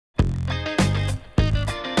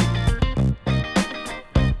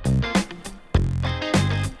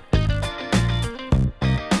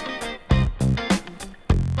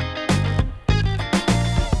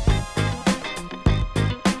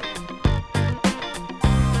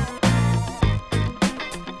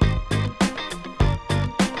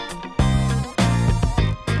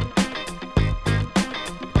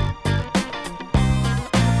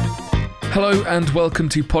Hello and welcome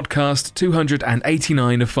to podcast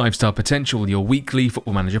 289 of 5 Star Potential, your weekly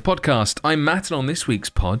Football Manager podcast. I'm Matt, and on this week's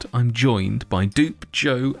pod, I'm joined by Dupe,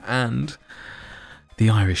 Joe, and the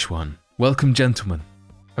Irish one. Welcome, gentlemen.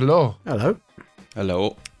 Hello. Hello.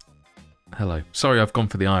 Hello. Hello. Sorry, I've gone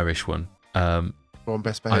for the Irish one. We're on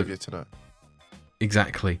best behaviour tonight.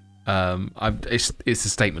 Exactly. It's a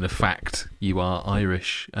statement of fact. You are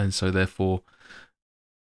Irish, and so therefore,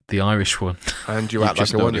 the Irish one. And you act like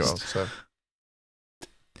a 1-year-old, so.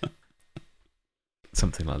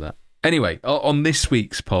 Something like that. Anyway, on this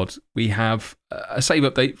week's pod, we have a save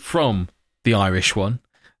update from the Irish one.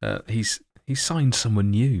 He's signed someone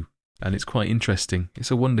new, and it's quite interesting. It's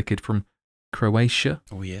a wonder kid from Croatia,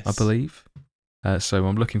 Oh, yes. I believe. So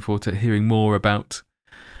I'm looking forward to hearing more about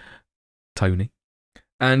Tony.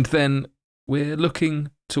 And then we're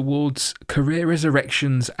looking towards career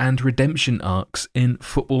resurrections and redemption arcs in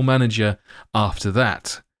Football Manager after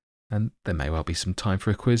that. And there may well be some time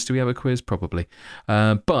for a quiz. Do we have a quiz? Probably.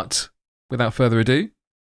 But without further ado,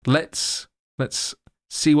 let's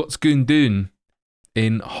see what's going doon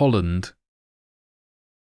in Holland.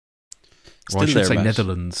 Or I should say Matt.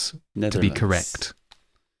 Netherlands, to be correct.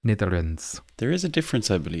 Netherlands. There is a difference,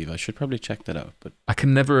 I believe. I should probably check that out. But I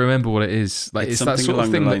can never remember what it is. Like it's that something sort of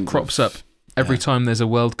along the thing that lines crops of- up every time there's a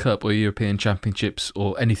World Cup or European Championships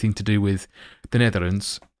or anything to do with the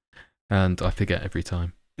Netherlands, and I forget every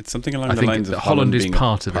time. it's something along I the think lines of Holland is being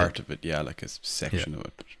part a of it. part of it. Yeah, like a section of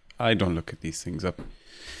it. I don't look at these things up.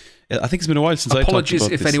 I think it's been a while since I talked Apologies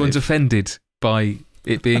about if this, anyone's Dave. offended by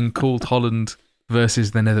it being called Holland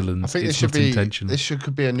versus the Netherlands. I think It's this should not be intentional.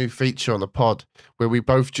 could be a new feature on the pod where we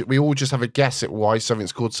all just have a guess at why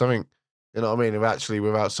something's called something. You know what I mean?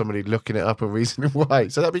 Without somebody looking it up and reasoning why.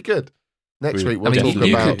 So that'd be good. Next week we'll I mean, talk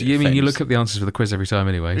you about. could. You mean you look at the answers for the quiz every time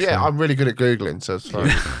anyway? Yeah, so. I'm really good at googling, so it's fine.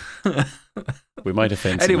 We might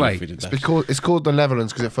offend someone Anyway, if we did that. It's called the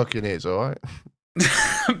Netherlands because it fucking is. All right.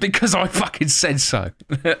 Because I fucking said so.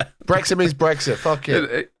 Brexit means Brexit. Fuck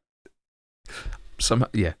it.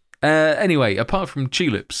 Yeah. Anyway, apart from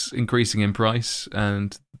tulips increasing in price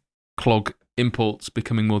and clog imports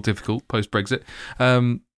becoming more difficult post-Brexit,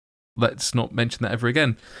 let's not mention that ever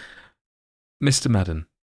again. Mr. Madden.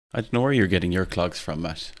 I don't know where you're getting your clogs from,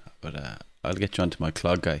 Matt, but I'll get you onto my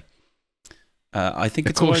clog guy. I think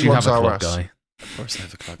Of it's a course while you have a What's clog ours? guy. Of course I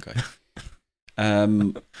have a clog guy.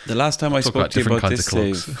 The last time I Talk spoke about to you different about kinds this of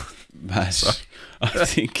clogs. save, Matt,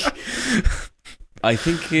 I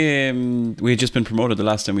think we had just been promoted the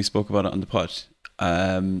last time we spoke about it on the pod.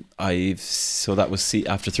 So that was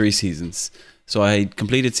after 3 seasons. So I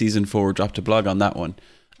completed season 4, dropped a blog on that one.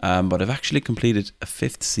 But I've actually completed a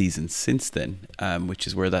 5th season since then, which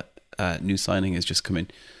is where that new signing has just come in.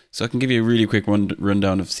 So I can give you a really quick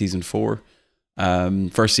rundown of season 4.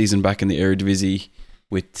 First season back in the Eredivisie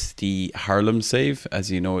with the Haarlem save. As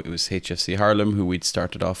you know, it was HFC Haarlem who we'd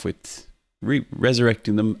started off with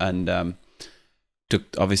resurrecting them, and took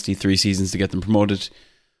obviously 3 seasons to get them promoted.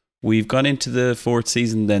 We've gone into the 4th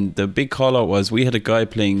season. Then the big call out was we had a guy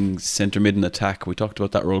playing centre mid and attack. We talked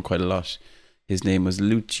about that role quite a lot. His name was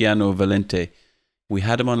Luciano Valente. We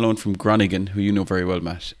had him on loan from Groningen, who you know very well,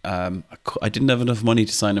 Matt. I didn't have enough money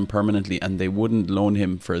to sign him permanently, and they wouldn't loan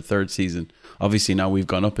him for a 3rd season. Obviously now we've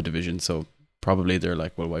gone up a division, so probably they're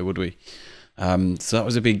like, well, why would we? So that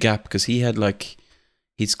was a big gap because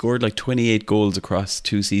he'd scored like 28 goals across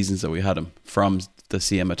 2 seasons that we had him from the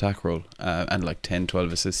CM attack role, and like 10,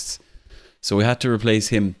 12 assists. So we had to replace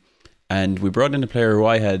him, and we brought in a player who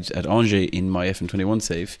I had at Angers in my FM21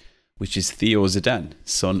 save, which is Theo Zidane,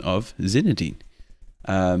 son of Zinedine.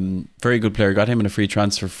 Very good player. Got him in a free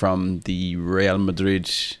transfer from the Real Madrid.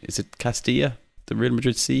 Is it Castilla? The Real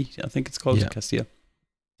Madrid C, I think it's called. Yeah. Castilla.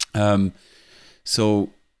 So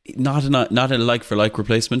not a like for like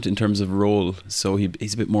replacement in terms of role. So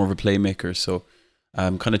he's a bit more of a playmaker. So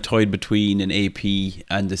kind of toyed between an AP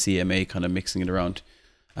and the CMA, kind of mixing it around.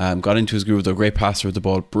 Got into his groove, though. Great passer of the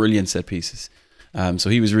ball, brilliant set pieces. So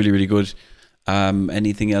he was really, really good.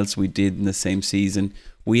 Anything else we did in the same season?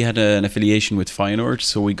 We had an affiliation with Feyenoord,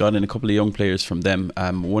 so we got in a couple of young players from them.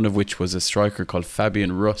 One of which was a striker called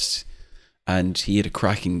Fabian Rust, and he had a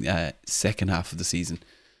cracking second half of the season,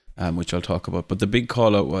 which I'll talk about. But the big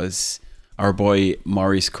call out was our boy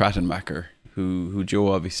Maurice Krattenmacher, who Joe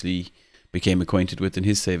obviously became acquainted with in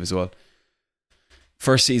his save as well.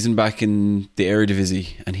 First season back in the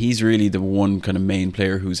Eredivisie, and he's really the one kind of main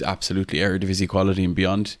player who's absolutely Eredivisie quality and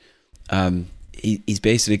beyond. He's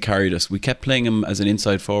basically carried us. We kept playing him as an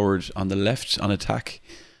inside forward on the left on attack,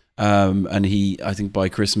 and I think by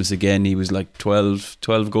Christmas again he was like 12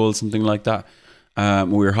 goals, something like that.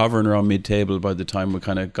 We were hovering around mid-table by the time we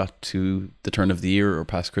kind of got to the turn of the year or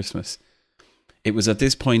past Christmas. it was at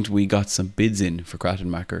this point we got some bids in for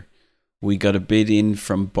Kratenmacher. We got a bid in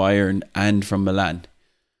from Bayern and from Milan.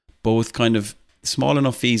 Both kind of small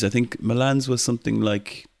enough fees. I think Milan's was something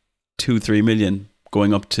like 2-3 million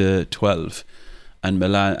going up to 12. And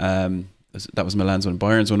Milan, that was Milan's one.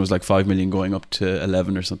 Bayern's one was like 5 million going up to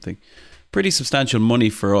 11 or something. Pretty substantial money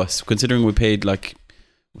for us, considering we paid like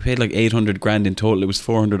 800 grand in total. It was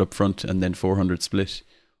 400 up front and then 400 split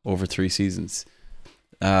over 3 seasons.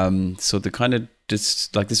 So the kind of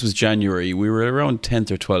just like this was January, we were around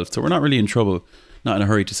 10th or 12th, so we're not really in trouble, not in a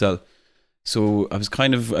hurry to sell. So I was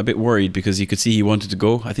kind of a bit worried because you could see he wanted to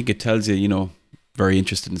go. I think it tells you, you know, very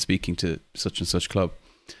interested in speaking to such and such club.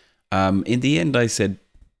 In the end, I said,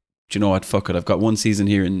 do you know what, fuck it, I've got 1 season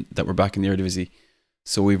here and that we're back in the Eredivisie,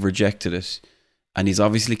 so we've rejected it. And he's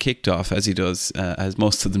obviously kicked off, as he does, as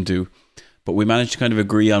most of them do. But we managed to kind of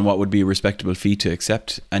agree on what would be a respectable fee to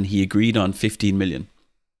accept, and he agreed on 15 million.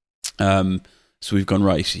 So we've gone,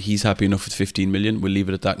 right, he's happy enough with 15 million, we'll leave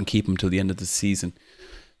it at that and keep him till the end of the season.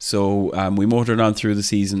 So we motored on through the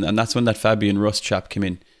season, and that's when that Fabian Russ chap came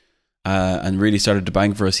in and really started to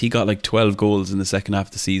bang for us. He got like 12 goals in the second half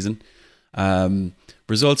of the season.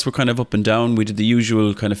 Results were kind of up and down. We did the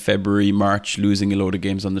usual kind of February, March, losing a load of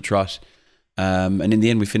games on the trot. And in the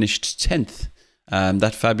end, we finished 10th.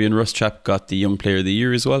 That Fabian Russ chap got the Young Player of the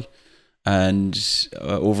Year as well. And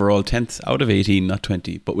overall 10th out of 18, not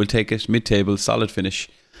 20. But we'll take it. Mid-table, solid finish.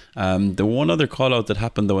 The one other call-out that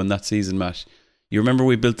happened, though, in that season, Matt, you remember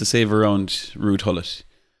we built the save around Ruud Gullit.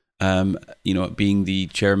 You know, being the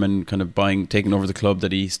chairman, kind of taking over the club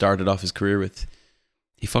that he started off his career with.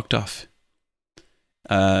 He fucked off.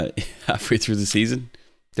 Halfway through the season,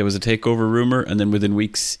 there was a takeover rumour, and then within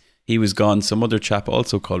weeks, he was gone. Some other chap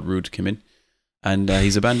also called Ruud came in, and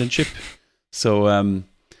he's abandoned ship. So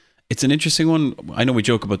it's an interesting one. I know we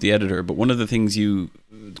joke about the editor, but one of the things you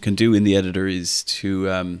can do in the editor is to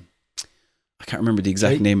I can't remember the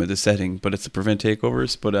exact name of the setting, but it's to prevent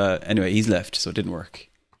takeovers. But anyway, he's left, so it didn't work.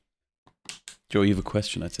 Joe, you have a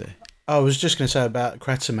question, I'd say. I was just going to say about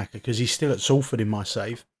Kratenmacher, because he's still at Salford in my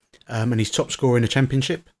save, and he's top scorer in the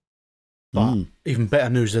Championship. But even better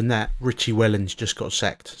news than that, Richie Wellens just got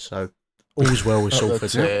sacked. So all's well with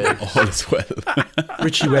Salford. All is well.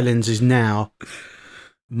 Richie Wellens is now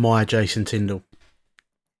my Jason Tyndall.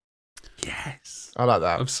 Yes. I like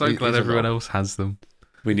that. I'm so glad everyone else has them.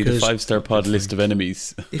 We need a 5-star pod list of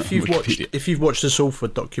enemies. If you've watched the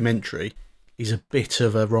Salford documentary, he's a bit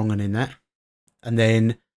of a wrong 'un in that. And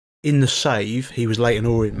then in the save, he was Leyton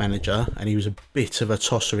Orient manager, and he was a bit of a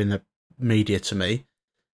tosser in the media to me.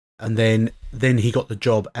 And then he got the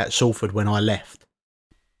job at Salford when I left,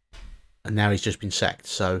 and now he's just been sacked.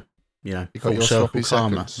 So, you know, full circle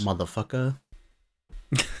karma, motherfucker.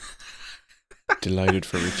 Delighted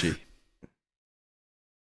for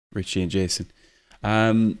Richie and Jason.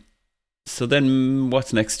 So then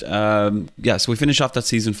what's next? So we finish off that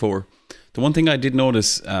season 4. The one thing I did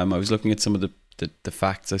notice, I was looking at some of the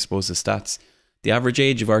facts, I suppose, the stats. The average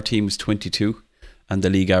age of our team was 22, and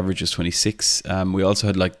the league average was 26. We also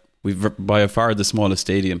had we've by far the smallest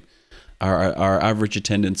stadium. Our average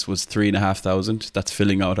attendance was 3,500. That's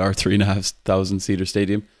filling out our 3,500 seater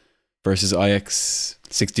stadium versus Ajax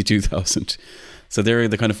 62,000. So they're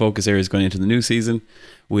the kind of focus areas going into the new season.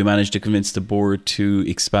 We managed to convince the board to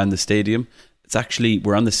expand the stadium. It's actually,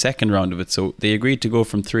 we're on the second round of it. So they agreed to go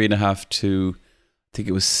from 3.5 to, I think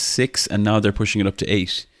it was 6, and now they're pushing it up to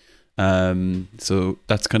 8. So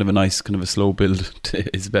that's kind of a nice, kind of a slow build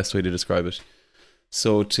is the best way to describe it.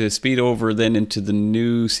 So to speed over then into the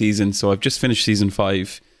new season, so I've just finished season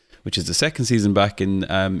 5, which is the second season back in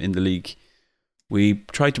the league. We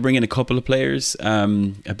tried to bring in a couple of players, a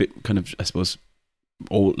bit kind of, I suppose,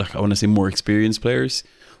 old, like I want to say more experienced players.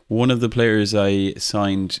 One of the players I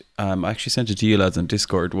signed, I actually sent it to you lads on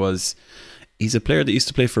Discord, he's a player that used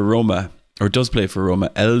to play for Roma, or does play for Roma,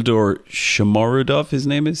 Eldor Shomurodov, his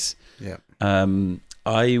name is. Yeah.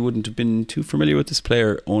 I wouldn't have been too familiar with this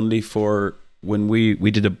player, only for when we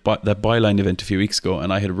did that byline event a few weeks ago,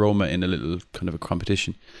 and I had Roma in a little kind of a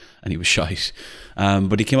competition, and he was shite.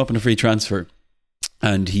 But he came up in a free transfer,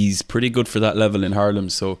 and he's pretty good for that level in Haarlem.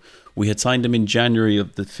 So we had signed him in January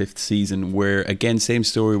of the 5th season, where again, same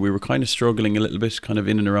story, we were kind of struggling a little bit, kind of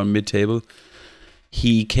in and around mid-table.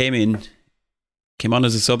 He came on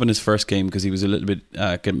as a sub in his first game because he was a little bit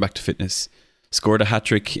getting back to fitness, scored a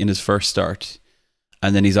hat-trick in his first start,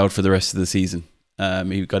 and then he's out for the rest of the season.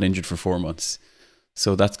 He got injured for 4 months.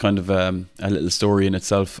 So that's kind of a little story in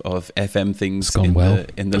itself of FM things in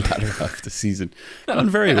the latter half of the season. Gone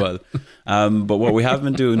very well. But what we have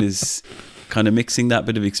been doing is kind of mixing that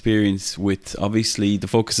bit of experience with, obviously, the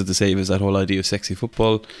focus of the save is that whole idea of sexy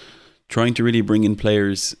football, trying to really bring in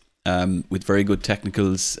players with very good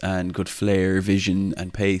technicals and good flair, vision,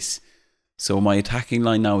 and pace. So my attacking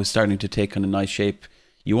line now is starting to take kind of nice shape.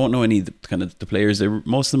 You won't know any of the players.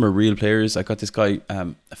 Most of them are real players. I got this guy,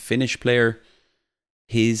 a Finnish player.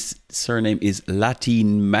 His surname is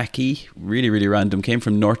Latin Maki. Really, really random. Came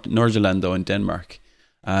from Nordsjælland though in Denmark.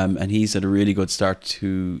 And he's had a really good start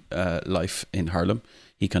to life in Haarlem.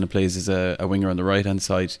 He kind of plays as a winger on the right hand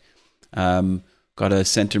side. Got a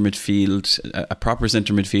centre midfield, a proper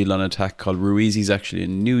centre midfield on attack called Ruiz. He's actually a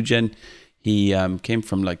new gen. He came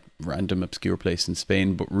from like random obscure place in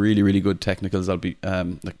Spain, but really, really good technicals. I'll be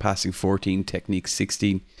like passing 14, technique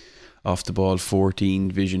 16, off the ball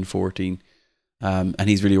 14, vision 14. And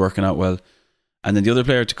he's really working out well. And then the other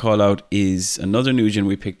player to call out is another new gen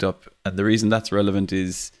we picked up. And the reason that's relevant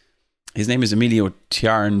is his name is Emilio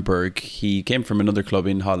Tjarnberg. He came from another club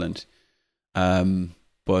in Holland.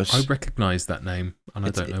 But I recognise that name, and I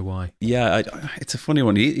don't know why. Yeah, it's a funny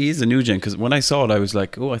one. He is a new gen, because when I saw it, I was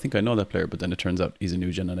like, oh, I think I know that player. But then it turns out he's a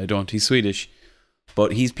new gen, and I don't. He's Swedish.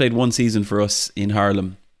 But he's played one season for us in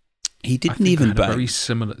Haarlem. He didn't even bang.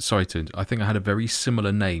 I think I had a very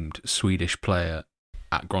similar named Swedish player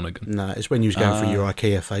at Groningen. No, it's when you was going through your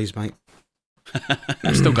IKEA phase, mate.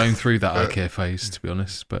 I'm still going through that IKEA phase, to be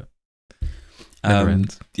honest, but never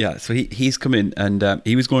ends. Yeah, so he's come in, and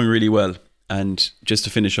he was going really well. And just to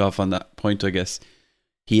finish off on that point, I guess,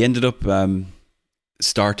 he ended up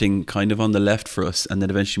starting kind of on the left for us and then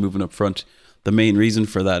eventually moving up front. The main reason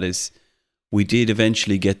for that is we did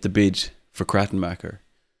eventually get the bid for Krattenmacher.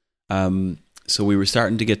 So we were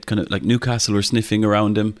starting to get kind of like Newcastle were sniffing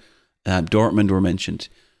around him. Dortmund were mentioned.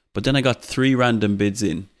 But then I got 3 random bids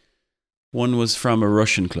in. One was from a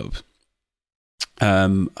Russian club.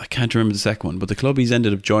 I can't remember the second one, but the club he's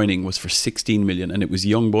ended up joining was for 16 million, and it was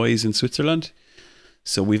Young Boys in Switzerland.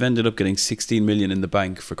 So we've ended up getting 16 million in the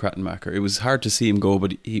bank for Krattenmacher. It was hard to see him go,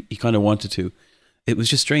 but he kind of wanted to. It was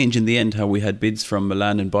just strange in the end how we had bids from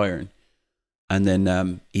Milan and Bayern, and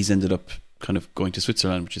then he's ended up kind of going to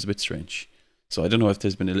Switzerland, which is a bit strange. So I don't know if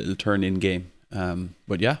there's been a little turn in game.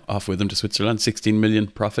 But yeah, off with him to Switzerland. 16 million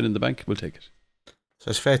profit in the bank. We'll take it.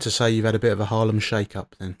 So it's fair to say you've had a bit of a Haarlem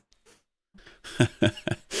shake-up then.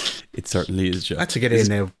 It certainly is, Joe. I had to get in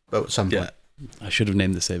there at some point. I should have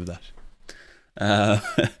named the save that.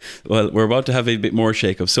 Well, we're about to have a bit more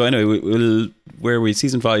shake-up. So anyway,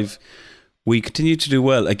 season 5, we continue to do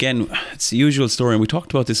well. Again, it's the usual story, and we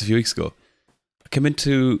talked about this a few weeks ago. I came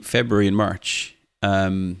into February and March.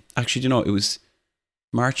 Actually, it was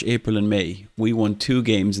March, April and May. We won 2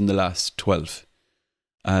 games in the last 12.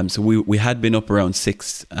 So we had been up around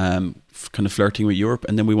 6th, kind of flirting with Europe,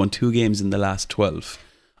 and then we won 2 games in the last 12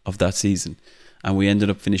 of that season, and we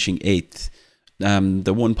ended up finishing 8th.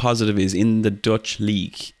 The one positive is in the Dutch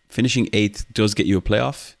league, finishing 8th does get you a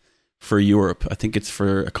playoff for Europe. I think it's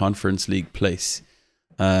for a conference league place,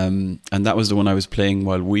 and that was the one I was playing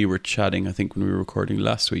while we were chatting, I think when we were recording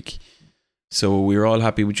last week. So we were all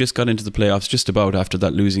happy. We just got into the playoffs just about after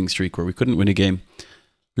that losing streak where we couldn't win a game.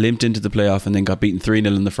 Limped into the playoff and then got beaten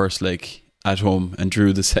 3-0 in the first leg at home and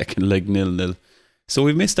drew the second leg 0-0. So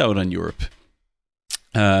we missed out on Europe.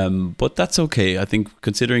 But that's okay. I think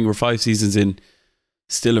considering we're 5 seasons in,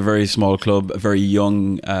 still a very small club, a very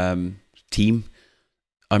young team.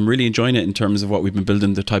 I'm really enjoying it in terms of what we've been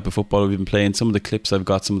building, the type of football we've been playing, some of the clips I've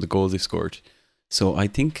got, some of the goals they've scored. So I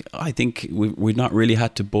think we've not really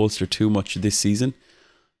had to bolster too much this season.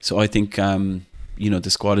 So I think the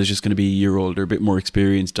squad is just going to be a year older, a bit more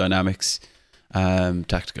experience, dynamics,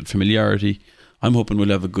 tactical familiarity. I'm hoping we'll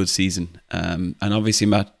have a good season. And obviously,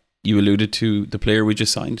 Matt, you alluded to the player we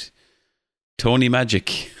just signed, Tony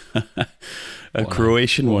Magic, a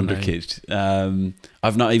Croatian wonder kid.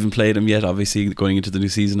 I've not even played him yet. Obviously, going into the new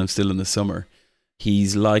season, I'm still in the summer.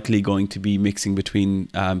 He's likely going to be mixing between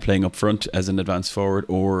playing up front as an advanced forward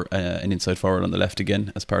or an inside forward on the left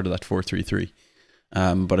again as part of that 4-3-3.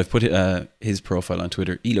 But I've put his profile on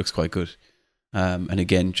Twitter. He looks quite good. And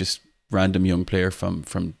again, just random young player from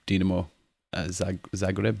Dynamo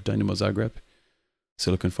Zagreb.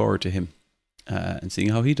 So looking forward to him and seeing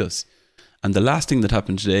how he does. And the last thing that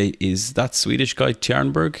happened today is that Swedish guy,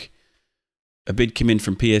 Tjarnberg, a bid came in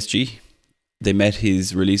from PSG. They met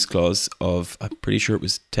his release clause of, I'm pretty sure it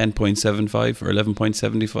was 10.75 or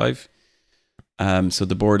 11.75. So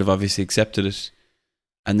the board have obviously accepted it.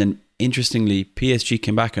 And then, interestingly, PSG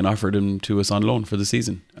came back and offered him to us on loan for the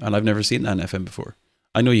season. And I've never seen that in FM before.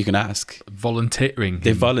 I know you can ask. Volunteering.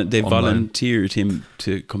 They volunteered him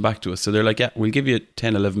to come back to us. So they're like, yeah, we'll give you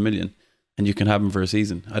 10, 11 million and you can have him for a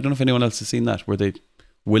season. I don't know if anyone else has seen that, where they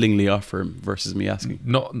willingly offer him versus me asking.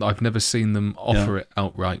 I've never seen them offer it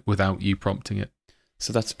outright without you prompting it.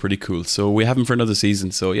 So that's pretty cool. So we have him for another season.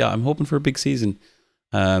 So yeah, I'm hoping for a big season.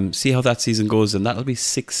 See how that season goes, and that'll be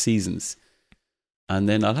 6 seasons. And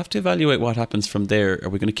then I'll have to evaluate what happens from there. Are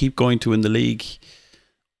we going to keep going to win the league,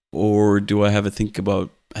 or do I have a think about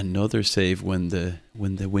another save when the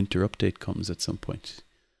winter update comes at some point?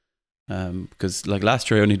 Because like last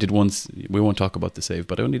year I only did one. We won't talk about the save,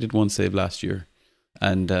 but I only did one save last year,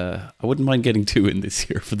 and I wouldn't mind getting 2 in this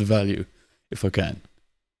year for the value if I can.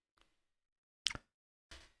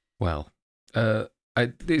 Well,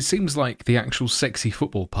 it seems like the actual sexy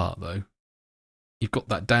football part, though, you've got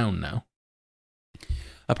that down now.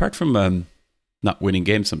 Apart from not winning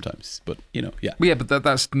games sometimes, but yeah. Yeah, but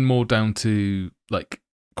that's more down to like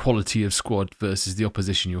quality of squad versus the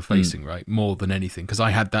opposition you're facing, right? More than anything, because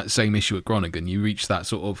I had that same issue at Groningen. You reach that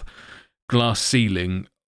sort of glass ceiling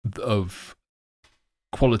of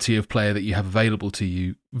quality of player that you have available to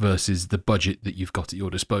you versus the budget that you've got at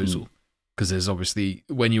your disposal. Because there's obviously,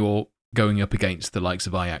 when you're going up against the likes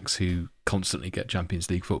of Ajax, who constantly get Champions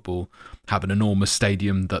League football, have an enormous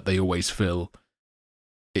stadium that they always fill,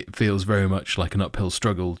 it feels very much like an uphill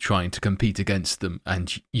struggle trying to compete against them,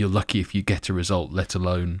 and you're lucky if you get a result, let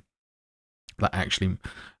alone that actually,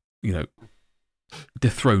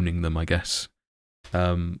 dethroning them, I guess.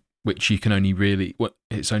 Which you can only really,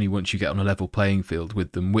 it's only once you get on a level playing field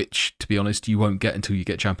with them, which, to be honest, you won't get until you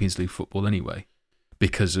get Champions League football anyway.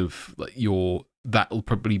 Because of like that'll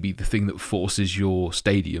probably be the thing that forces your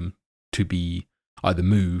stadium to be either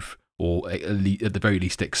move or at the very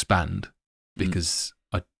least expand. Because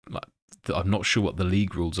I'm not sure what the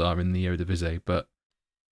league rules are in the Eredivisie, but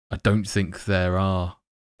I don't think there are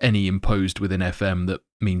any imposed within FM that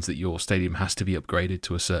means that your stadium has to be upgraded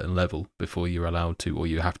to a certain level before you're allowed to, or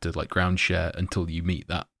you have to like ground share until you meet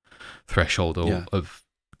that threshold of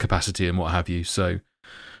capacity and what have you. So.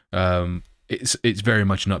 It's very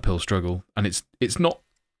much an uphill struggle, and it's not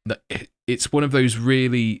that it's one of those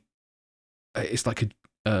really. It's like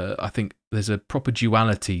I think there's a proper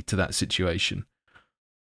duality to that situation.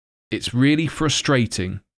 It's really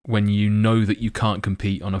frustrating when you know that you can't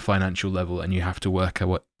compete on a financial level, and you have to work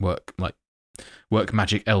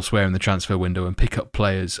magic elsewhere in the transfer window and pick up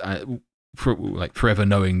players, forever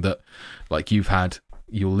knowing that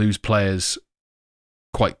you'll lose players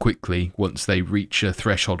quite quickly once they reach a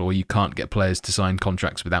threshold, or you can't get players to sign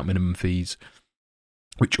contracts without minimum fees,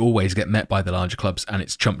 which always get met by the larger clubs, and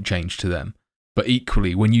it's chump change to them. But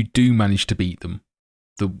equally, when you do manage to beat them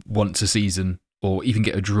the once a season or even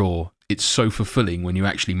get a draw, it's so fulfilling when you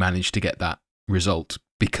actually manage to get that result,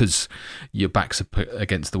 because your backs are put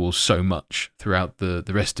against the wall so much throughout the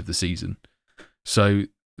rest of the season. So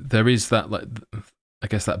there is that, I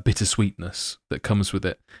guess, that bittersweetness that comes with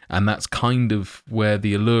it. And that's kind of where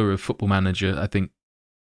the allure of Football Manager, I think,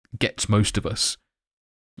 gets most of us.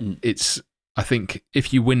 I think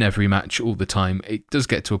if you win every match all the time, it does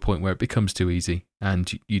get to a point where it becomes too easy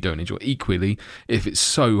and you don't enjoy it. Equally, if it's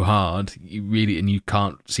so hard, and you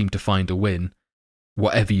can't seem to find a win,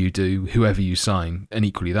 whatever you do, whoever you sign, and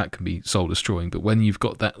equally that can be soul destroying. But when you've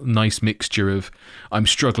got that nice mixture of, I'm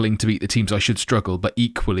struggling to beat the teams I should struggle, but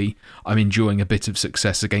equally I'm enjoying a bit of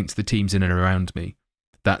success against the teams in and around me,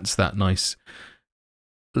 that's that nice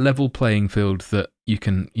level playing field that you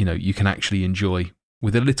can actually enjoy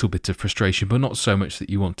with a little bit of frustration, but not so much that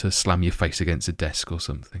you want to slam your face against a desk or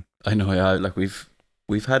something. I know, yeah. Like we've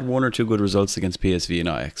had 1 or 2 good results against PSV and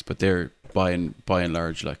Ajax, but they're by and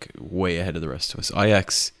large like way ahead of the rest of us.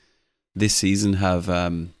 Ajax this season have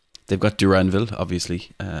they've got Duranville, obviously,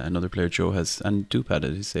 another player Joe has, and Dupe had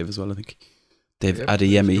his save as well, I think. They've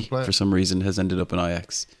Adeyemi for some reason has ended up in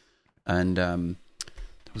Ajax, and there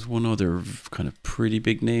was one other kind of pretty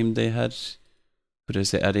big name they had. But I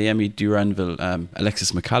say Adeyemi, Duranville,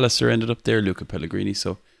 Alexis McAllister ended up there, Luca Pellegrini.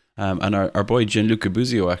 So, and our boy Gianluca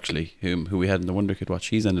Busio, actually, who we had in the Wonder Kid watch,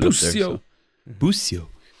 he's ended up there. So. Busio.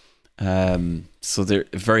 So they're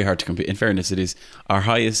very hard to compete. In fairness, it is our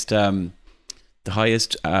highest, the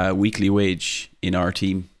highest weekly wage in our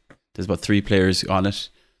team. There's about 3 players on it,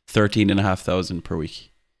 13,500 per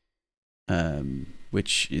week,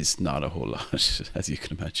 which is not a whole lot, as you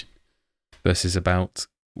can imagine. Versus about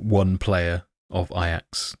 1 player of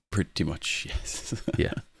Ajax. Pretty much, yes.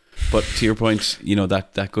 Yeah. But to your point,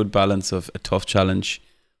 that good balance of a tough challenge,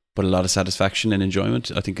 but a lot of satisfaction and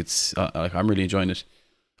enjoyment. I think it's I'm really enjoying it.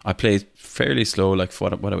 I play fairly slow, like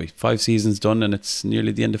what are we, 5 seasons done, and it's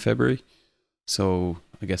nearly the end of February. So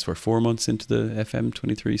I guess we're 4 months into the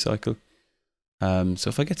FM23 cycle. So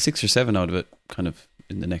if I get 6 or 7 out of it, kind of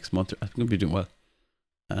in the next month, I think I'll be doing well.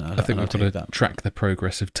 I think we've got to track the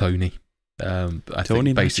progress of Tony. I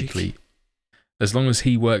think basically, as long as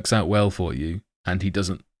he works out well for you and he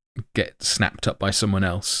doesn't get snapped up by someone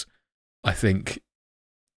else, I think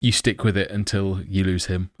you stick with it until you lose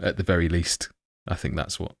him at the very least. I think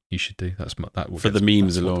that's what you should do. For the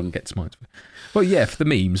memes alone. Gets mine. Well, yeah, for the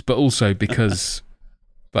memes, but also because,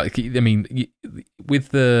 like, I mean,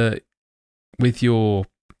 with your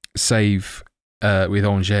save with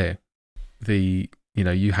Angers,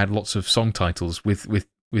 you had lots of song titles with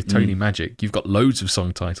Tony Magic. You've got loads of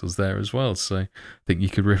song titles there as well, so I think you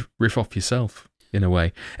could riff off yourself in a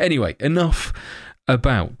way. Anyway, enough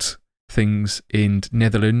about things in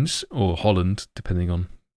Netherlands or Holland, depending on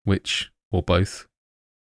which or both.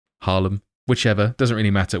 Haarlem, whichever, doesn't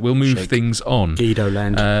really matter. We'll move things on. Guido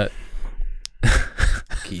Land.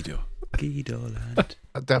 Guido Land.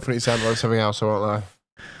 That definitely sounds like something else, I won't lie.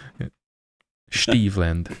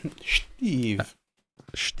 Steveland.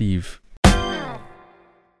 Steve.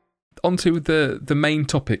 Onto the main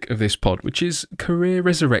topic of this pod, which is career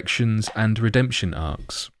resurrections and redemption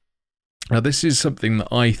arcs. Now, this is something that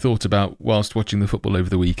I thought about whilst watching the football over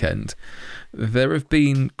the weekend. There have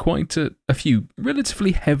been quite a few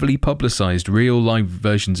relatively heavily publicised real-life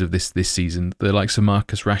versions of this season. The likes of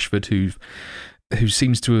Marcus Rashford, who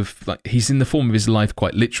seems to have, like, he's in the form of his life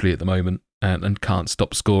quite literally at the moment and can't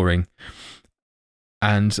stop scoring.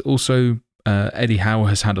 And also Eddie Howe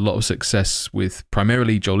has had a lot of success with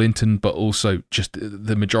primarily Joelinton, but also just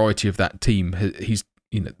the majority of that team.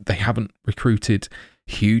 They haven't recruited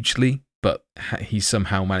hugely, but he's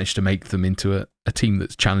somehow managed to make them into a team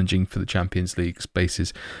that's challenging for the Champions League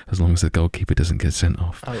spaces, as long as the goalkeeper doesn't get sent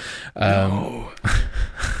off.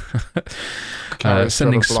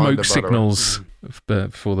 Sending smoke signals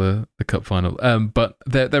for the cup final. But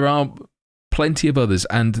there are plenty of others,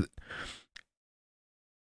 and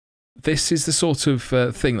this is the sort of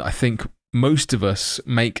thing that I think most of us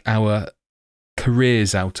make our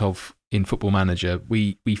careers out of in Football Manager.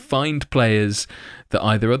 We find players that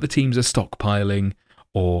either other teams are stockpiling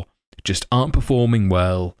or just aren't performing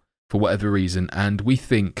well for whatever reason, and we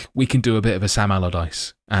think we can do a bit of a Sam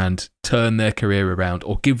Allardyce and turn their career around,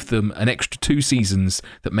 or give them an extra 2 seasons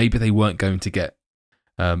that maybe they weren't going to get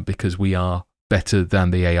because we are better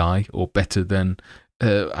than the AI or better than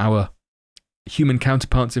our human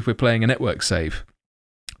counterparts if we're playing a network save.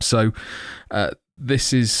 So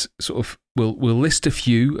this is sort of, we'll list a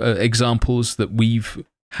few examples that we've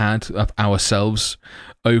had of ourselves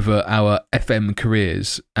over our FM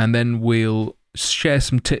careers, and then we'll share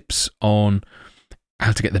some tips on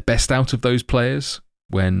how to get the best out of those players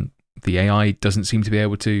when the AI doesn't seem to be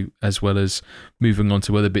able to, as well as moving on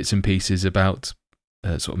to other bits and pieces about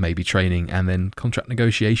sort of maybe training and then contract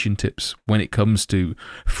negotiation tips when it comes to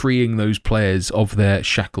freeing those players of their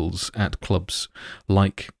shackles at clubs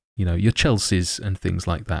like, your Chelseas and things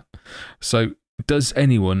like that. So does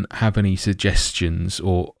anyone have any suggestions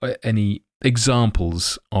or any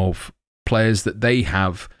examples of players that they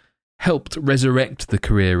have helped resurrect the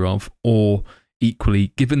career of, or equally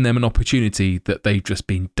given them an opportunity that they've just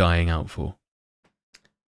been dying out for?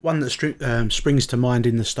 One that springs to mind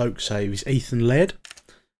in the Stoke save is Ethan Laird,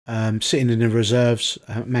 sitting in the reserves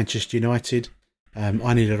at Manchester United.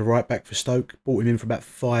 I needed a right back for Stoke, bought him in for about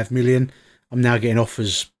 5 million. I'm now getting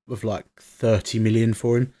offers of like 30 million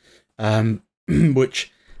for him,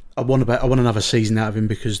 which I want another season out of him,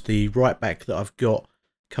 because the right back that I've got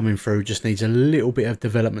coming through just needs a little bit of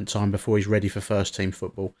development time before he's ready for first team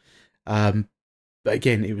football. But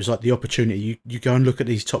again, it was like the opportunity. You go and look at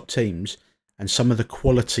these top teams and some of the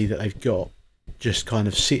quality that they've got just kind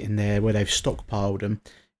of sitting there where they've stockpiled them.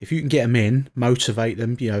 If you can get them in, motivate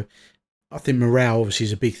them, I think morale obviously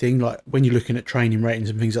is a big thing. Like when you're looking at training ratings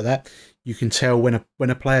and things like that, you can tell when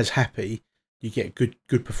a player's happy, you get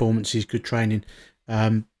good performances, good training.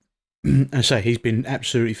 And so he's been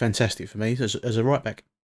absolutely fantastic for me as a right back.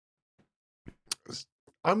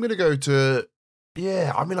 I'm going to go to,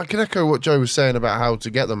 I can echo what Joe was saying about how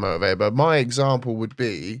to get them motivated, but my example would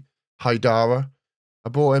be Haidara. I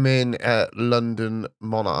bought him in at London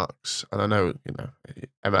Monarchs, and I know,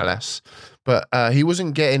 MLS, but he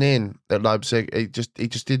wasn't getting in at Leipzig. He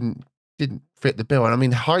just didn't fit the bill. And I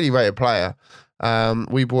mean, highly rated player.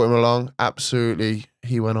 We brought him along. Absolutely,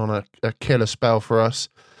 he went on a killer spell for us.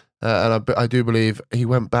 And I do believe he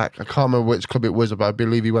went back. I can't remember which club it was, but I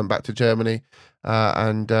believe he went back to Germany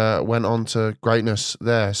and went on to greatness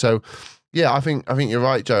there. So, yeah, I think you're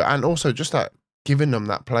right, Joe. And also just that giving them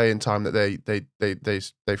that playing time that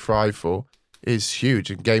they thrive for is huge.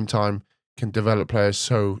 And game time can develop players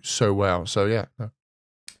so well. So, yeah.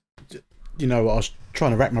 I was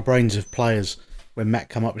trying to rack my brains of players when Matt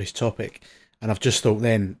come up with this topic. And I've just thought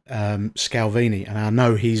then Scalvini. And I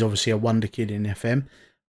know he's obviously a wonder kid in FM.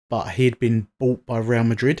 But he had been bought by Real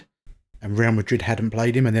Madrid, and Real Madrid hadn't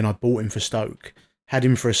played him, and then I bought him for Stoke, had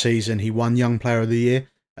him for a season. He won Young Player of the Year,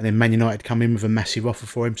 and then Man United come in with a massive offer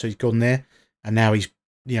for him, so he's gone there, and now he's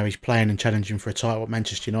playing and challenging for a title at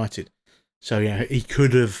Manchester United. So he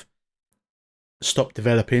could have stopped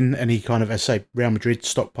developing, and he kind of, as I say, Real Madrid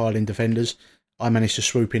stockpiling defenders. I managed to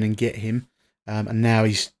swoop in and get him, and now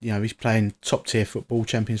he's playing top tier football,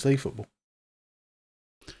 Champions League football.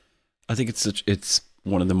 I think it's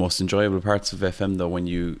one of the most enjoyable parts of FM though when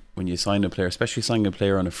you sign a player, especially signing a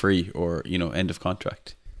player on a free or end of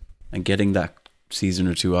contract, and getting that season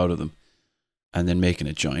or two out of them, and then making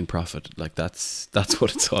a giant profit. Like that's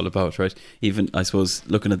what it's all about, right? Even I suppose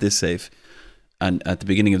looking at this save, and at the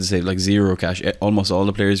beginning of the save, like zero cash. Almost all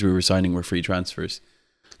the players we were signing were free transfers.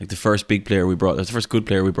 Like the first good player we brought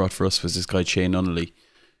for us was this guy Shane Nunnally.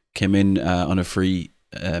 Came in on a free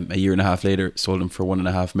a year and a half later, sold him for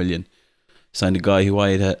 $1.5 million. Signed a guy who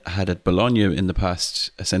I had at Bologna in the past,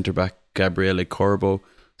 a centre back, Gabriele Corbo.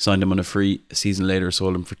 Signed him on a free. A season later,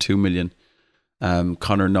 sold him for $2 million.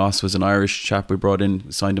 Connor Noss was an Irish chap we brought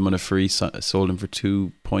in. Signed him on a free. Sold him for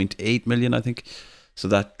 $2.8 million, I think. So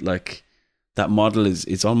that model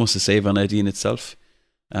is almost a save on ID in itself,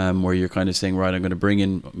 where you're kind of saying, right, I'm going to bring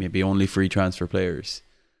in maybe only free transfer players,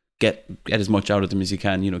 get as much out of them as you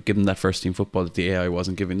can. Give them that first team football that the AI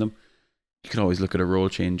wasn't giving them. You can always look at a role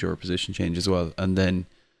change or a position change as well. And then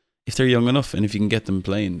if they're young enough and if you can get them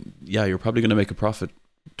playing, you're probably going to make a profit,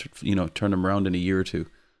 turn them around in a year or two,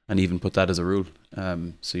 and even put that as a rule.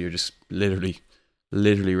 So you're just literally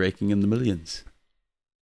raking in the millions.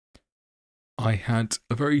 I had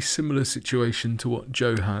a very similar situation to what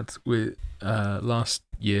Joe had with last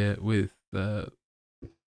year with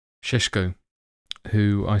Šeško,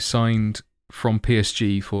 who I signed from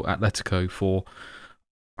PSG for Atletico for,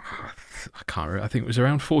 I can't remember, I think it was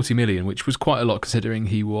around 40 million, which was quite a lot considering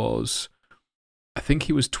he was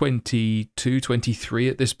 22, 23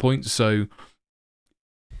 at this point. So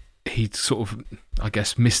he'd sort of, I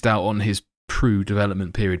guess, missed out on his true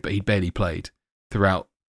development period, but he'd barely played throughout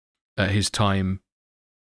his time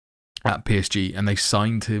at PSG, and they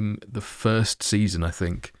signed him the first season, I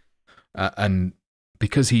think. And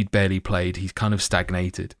because he'd barely played, he's kind of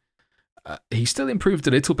stagnated. He still improved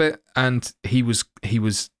a little bit, and he was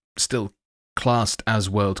still classed as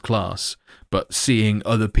world class. But seeing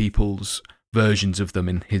other people's versions of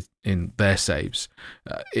them in their saves,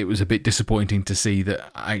 it was a bit disappointing to see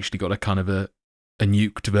that I actually got a kind of a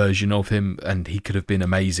nuked version of him, and he could have been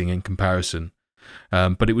amazing in comparison.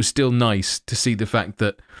 But it was still nice to see the fact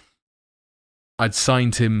that I'd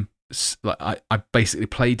signed him. I basically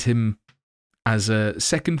played him as a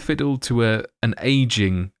second fiddle to an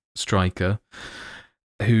aging striker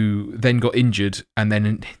who then got injured, and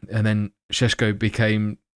then Šeško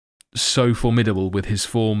became so formidable with his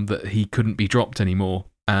form that he couldn't be dropped anymore,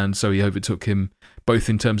 and so he overtook him both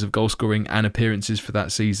in terms of goal scoring and appearances for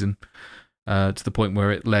that season, to the point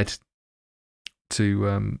where it led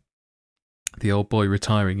to the old boy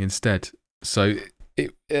retiring instead. So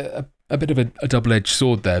a bit of a double-edged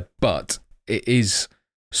sword there, but it is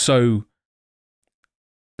so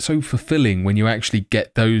fulfilling when you actually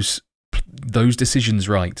get those decisions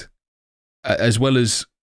right, as well as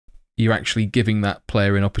you're actually giving that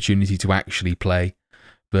player an opportunity to actually play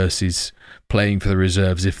versus playing for the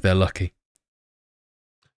reserves if they're lucky.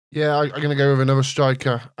 Yeah, I'm going to go with another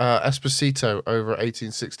striker, Esposito, over at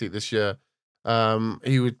 1860 this year.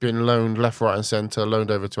 He had been loaned left, right and centre,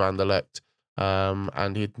 loaned over to Anderlecht,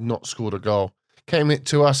 and he had not scored a goal. Came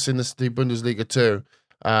to us in the Bundesliga too,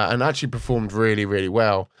 and actually performed really, really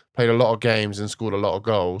well. Played a lot of games and scored a lot of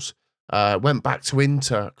goals. Went back to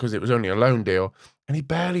Inter because it was only a loan deal, and he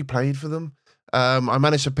barely played for them. I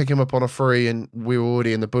managed to pick him up on a free, and we were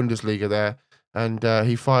already in the Bundesliga there, and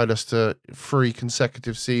he fired us to 4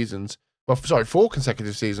 consecutive seasons of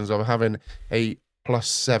having a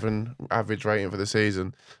 +7 average rating for the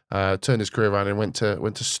season. Turned his career around and went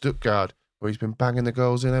to Stuttgart, where he's been banging the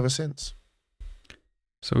goals in ever since.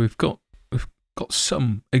 So we've got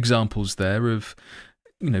some examples there of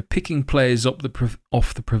picking players off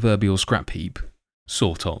the proverbial scrap heap,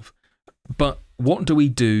 sort of. But what do we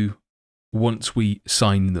do once we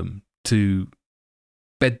sign them to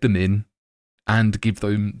bed them in and give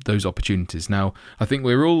them those opportunities? Now, I think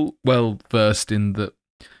we're all well versed in that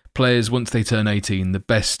players, once they turn 18, the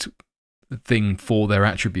best thing for their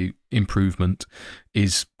attribute improvement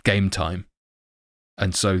is game time.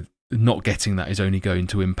 And so not getting that is only going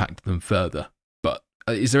to impact them further. But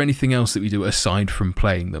is there anything else that we do aside from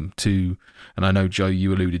playing them to, and I know, Joe,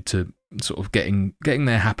 you alluded to sort of getting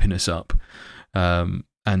their happiness up and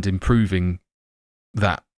improving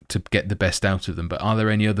that to get the best out of them, but are there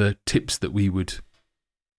any other tips that we would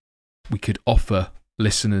we could offer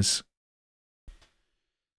listeners?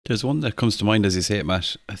 There's one that comes to mind as you say it,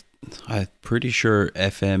 Matt. I'm pretty sure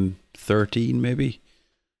FM 13 maybe.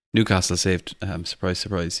 Newcastle saved, surprise,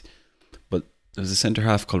 surprise. But there's a centre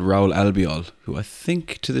half called Raul Albiol, who I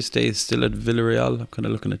think to this day is still at Villarreal. I'm kind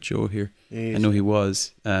of looking at Joe here. I know he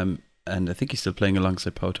was. And I think he's still playing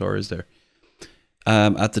alongside Pau Torres there.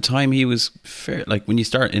 At the time, he was fair. Like when you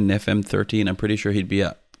start in FM 13, I'm pretty sure he'd be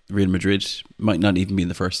at Real Madrid. Might not even be in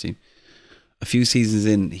the first team. A few seasons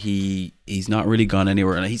in, he's not really gone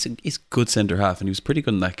anywhere, and he's good centre half, and he was pretty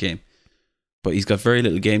good in that game. But he's got very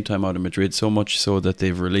little game time out of Madrid, so much so that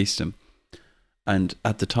they've released him. And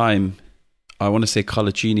at the time, I want to say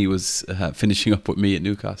Colaccini was finishing up with me at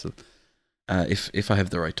Newcastle. If I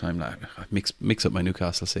have the right time, I mix up my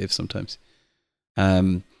Newcastle saves sometimes.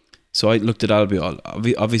 So I looked at Albiol,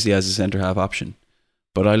 obviously as a centre half option,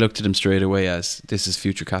 but I looked at him straight away as this is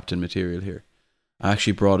future captain material here. I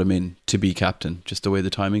actually brought him in to be captain, just the way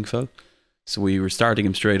the timing fell. So we were starting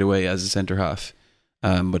him straight away as a centre half,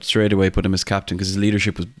 but straight away put him as captain because his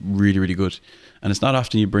leadership was really, really good. And it's not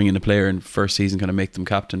often you bring in a player in first season kind of make them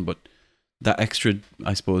captain, but that extra,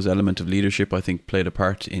 I suppose, element of leadership I think played a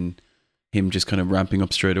part in him just kind of ramping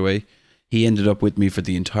up straight away. He ended up with me for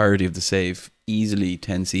the entirety of the save, easily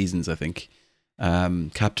 10 seasons I think,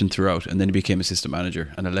 captain throughout, and then he became assistant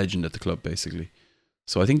manager and a legend at the club basically.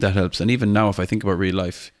 So I think that helps. And even now, if I think about real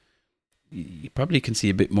life, you probably can see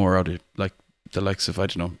a bit more out of like the likes of, I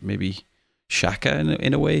don't know, maybe Xhaka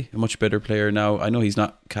in a way, a much better player now. I know he's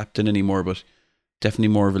not captain anymore, but definitely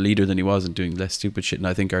more of a leader than he was and doing less stupid shit. And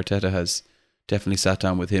I think Arteta has definitely sat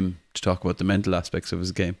down with him to talk about the mental aspects of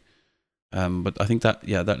his game. But I think that,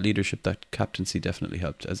 that leadership, that captaincy definitely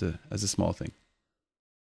helped as a small thing.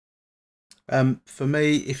 For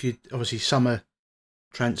me, if you obviously summer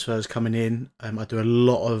transfers coming in, I do a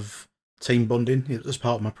lot of team bonding as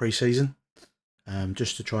part of my pre-season,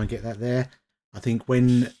 just to try and get that there. I think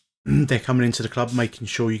when they're coming into the club, making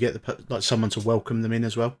sure you get someone to welcome them in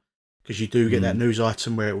as well, because you do get that news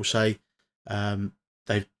item where it will say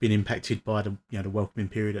they've been impacted by the welcoming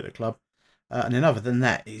period at the club. And then other than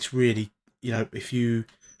that, it's really, if you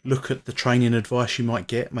look at the training advice you might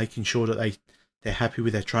get, making sure that they're happy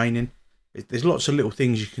with their training. There's lots of little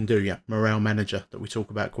things you can do. Morale manager that we talk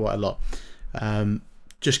about quite a lot.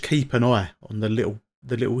 Just keep an eye on the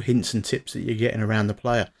little hints and tips that you're getting around the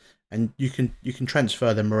player, and you can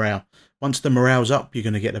transfer the morale. Once the morale's up, you're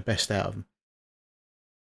going to get the best out of them.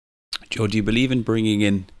 Joe, do you believe in bringing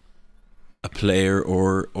in a player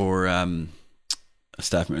or a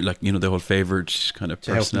staff member, like the whole favoured kind of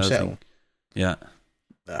personnel thing? Yeah.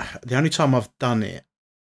 The only time I've done it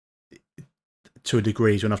to a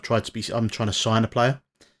degree is when I'm trying to sign a player,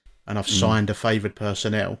 and I've signed a favoured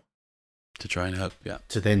personnel to try and help,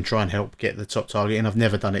 to then try and help get the top target. And I've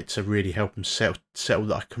never done it to really help them settle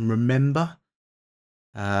that I can remember.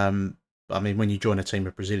 I mean, when you join a team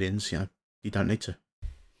of Brazilians, you don't need to.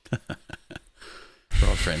 We're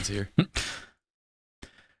all friends here.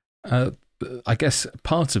 I guess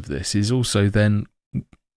part of this is also then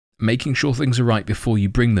making sure things are right before you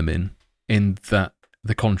bring them in that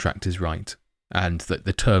the contract is right and that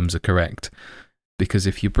the terms are correct. Because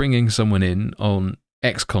if you're bringing someone in on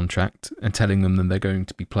X contract and telling them that they're going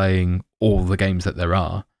to be playing all the games that there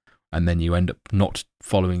are, and then you end up not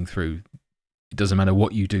following through, it doesn't matter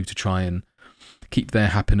what you do to try and keep their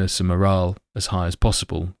happiness and morale as high as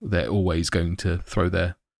possible, they're always going to throw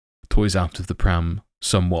their toys out of the pram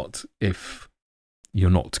somewhat if you're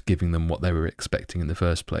not giving them what they were expecting in the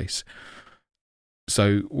first place.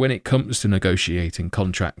 So when it comes to negotiating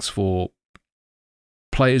contracts for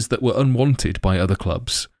players that were unwanted by other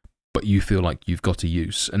clubs, but you feel like you've got a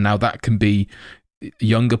use, and now that can be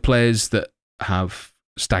younger players that have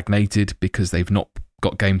stagnated because they've not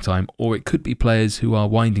got game time, or it could be players who are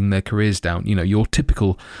winding their careers down. Your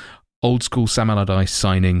typical old school Sam Allardyce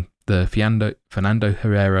signing, the Fernando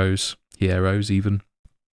Hierros even,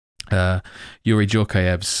 Yuri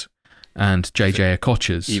Djorkaevs and JJ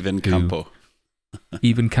Okochas.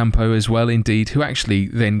 Even Campo as well, indeed, who actually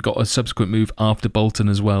then got a subsequent move after Bolton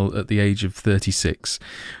as well at the age of 36.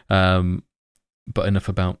 But enough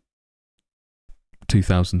about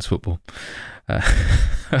 2000s football.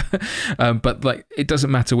 But it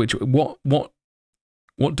doesn't matter which. What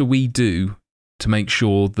do we do to make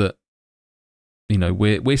sure that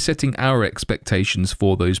we're setting our expectations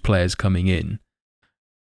for those players coming in?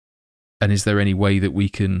 And is there any way that we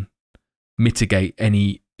can mitigate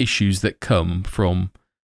any issues that come from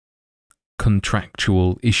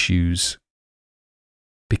contractual issues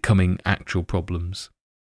becoming actual problems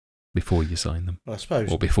before you sign them? Well, I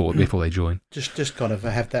suppose, or before they join. Just kind of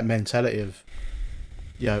have that mentality of,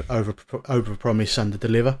 over promise, under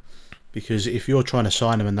deliver. Because if you're trying to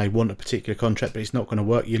sign them and they want a particular contract but it's not going to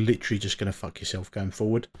work, you're literally just going to fuck yourself going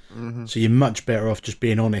forward. Mm-hmm. So you're much better off just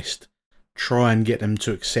being honest. Try and get them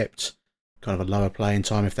to accept kind of a lower playing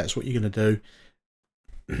time if that's what you're going to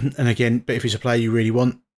do. And again, but if it's a player you really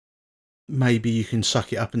want, maybe you can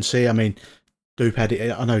suck it up and see. I mean, Dupe had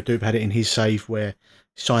it. I know Dupe had it in his save where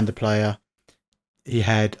he signed the player. He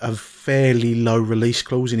had a fairly low release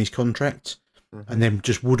clause in his contract. And then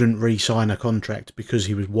just wouldn't re-sign a contract because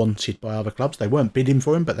he was wanted by other clubs. They weren't bidding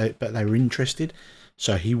for him, but they were interested.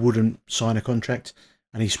 So he wouldn't sign a contract.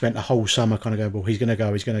 And he spent a whole summer kind of going, well, he's going to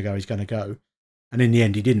go, he's going to go, he's going to go. And in the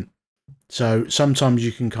end, he didn't. So sometimes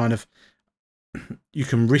you can you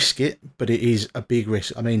can risk it, but it is a big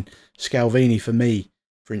risk. I mean, Scalvini, for me,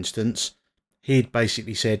 for instance, he'd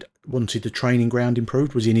basically said wanted the training ground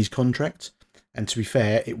improved, was in his contract. And to be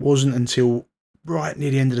fair, it wasn't until right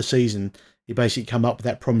near the end of the season he basically come up with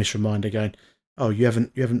that promise reminder going, oh, you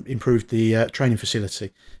haven't improved the training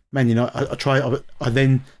facility. Man United, I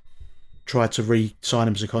then tried to re-sign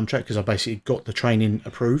him as a contract because I basically got the training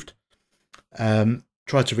approved.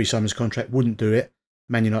 Tried to re-sign him as a contract, wouldn't do it.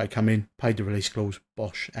 Man United come in, paid the release clause,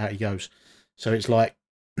 bosh, out he goes. So it's like,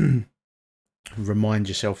 remind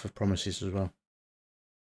yourself of promises as well.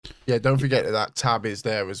 Yeah, don't forget that tab is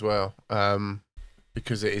there as well,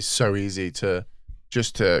 because it is so easy to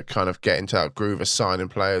kind of get into that groove of signing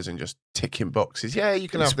players and just ticking boxes. Yeah, you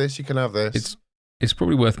can have this, you can have this. It's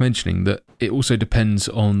probably worth mentioning that it also depends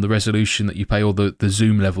on the resolution that you play or the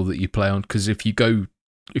zoom level that you play on, because if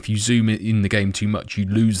you zoom in the game too much, you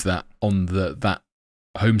lose that on that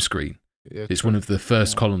home screen. Yeah, it's one of the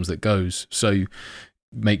first columns that goes. So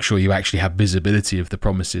make sure you actually have visibility of the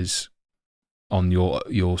promises on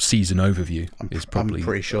your season overview. I'm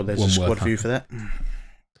pretty sure there's a squad view for that.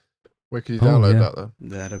 Where can you download that then?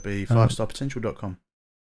 That'll be 5starpotential.com.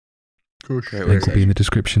 Cool. Link will be in the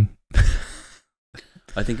description.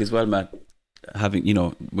 I think as well, Matt, having,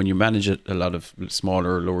 when you manage a lot of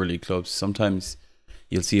smaller or lower league clubs, sometimes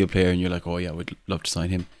you'll see a player and you're like, oh yeah, we'd love to sign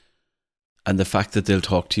him. And the fact that they'll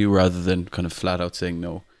talk to you rather than kind of flat out saying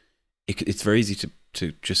no, it's very easy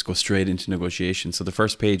to just go straight into negotiation. So the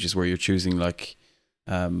first page is where you're choosing like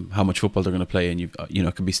how much football they're going to play, and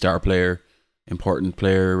it could be star player, important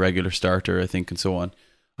player, regular starter, I think, and so on.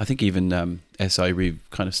 I think even SI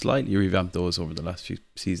kind of slightly revamped those over the last few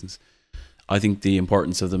seasons. I think the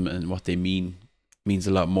importance of them and what they means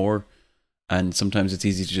a lot more, and sometimes it's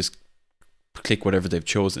easy to just click whatever they've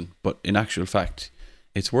chosen, but in actual fact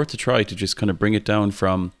it's worth a try to just kind of bring it down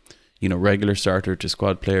from regular starter to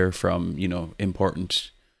squad player, from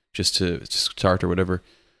important just to start or whatever.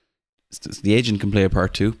 The agent can play a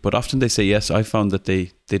part too, but often they say yes. I found that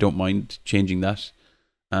they don't mind changing that,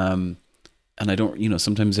 and I don't.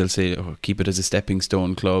 Sometimes they'll say, "Oh, keep it as a stepping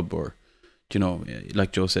stone club," or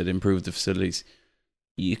like Joe said, improve the facilities.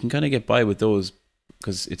 You can kind of get by with those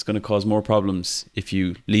because it's going to cause more problems if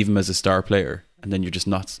you leave him as a star player and then you're just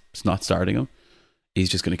not starting him. He's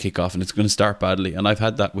just going to kick off and it's going to start badly. And I've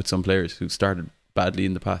had that with some players who started badly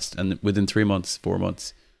in the past, and within 3 months, 4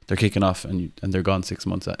 months, they're kicking off and they're gone 6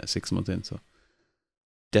 months in. So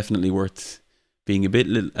definitely worth being a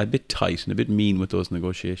bit tight and a bit mean with those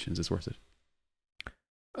negotiations. It's worth it.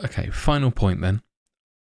 Okay, final point then.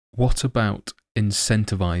 What about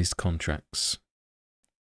incentivized contracts?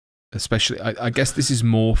 Especially, I guess this is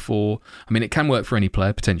more for. I mean, it can work for any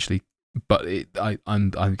player potentially, but I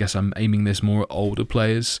guess I'm aiming this more at older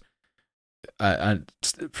players. And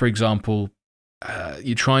for example,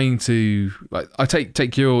 you're trying to I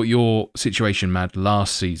take your situation, Mad,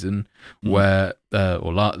 last season where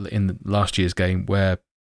in the last year's game where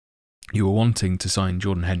you were wanting to sign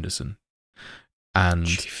Jordan Henderson, and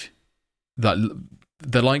that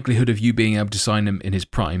the likelihood of you being able to sign him in his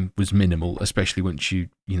prime was minimal, especially once you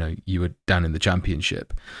were down in the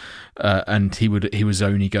Championship, and he was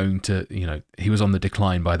only going to he was on the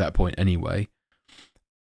decline by that point anyway.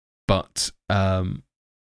 But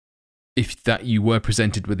if that you were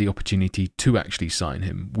presented with the opportunity to actually sign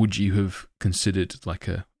him, would you have considered like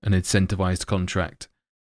an incentivized contract?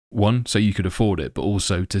 One, so you could afford it, but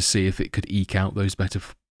also to see if it could eke out those better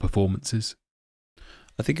performances.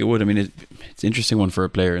 I think it would. I mean, it's an interesting one for a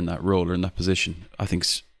player in that role or in that position. I think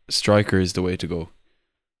striker is the way to go.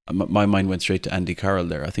 My mind went straight to Andy Carroll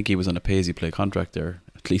there. I think he was on a pay-as-you-play contract there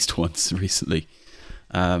at least once recently.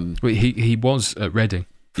 He was at Reading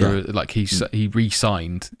for he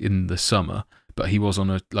re-signed in the summer, but he was on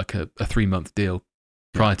a 3-month deal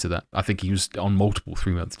prior to that. I think he was on multiple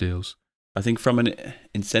 3-month deals. I think from an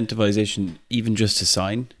incentivization, even just to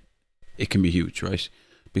sign, it can be huge, right?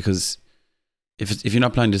 Because if you're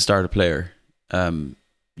not planning to start a player,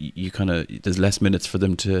 you kind of, there's less minutes for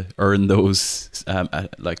them to earn those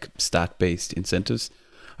like stat-based incentives.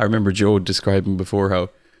 I remember Joe describing before how,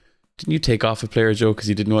 didn't you take off a player, Joe, because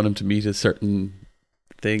you didn't want him to meet a certain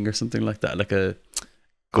thing or something like that, like a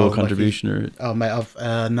goal contribution mate,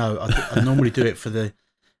 I normally do it for the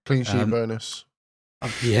clean sheet bonus.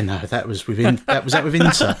 That was with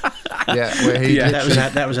Inter. Yeah, where he that was our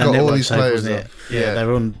got network all these save, players wasn't it? Yeah, they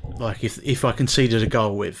were on, like, if I conceded a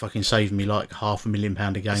goal, it fucking saved me like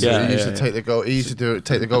 £500,000 a game. So he used to take the goal. He used to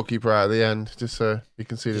take the goalkeeper out at the end just so he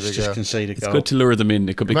conceded a goal. Concede a goal. It's good to lure them in.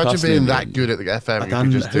 It could be Imagine costly. being that good at the FM. You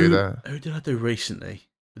could just do that. Who did I do recently?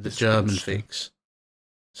 The German fix.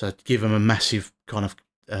 So I'd give them a massive kind of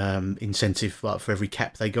incentive, like for every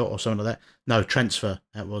cap they got or something like that. No, transfer,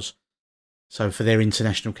 that was. So for their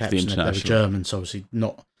international caps, and they were Germans, obviously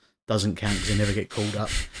doesn't count because they never get called up.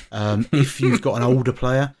 If you've got an older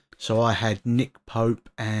player, so I had Nick Pope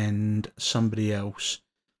and somebody else,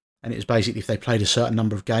 and it was basically if they played a certain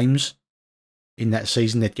number of games in that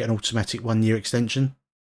season, they'd get an automatic 1-year extension.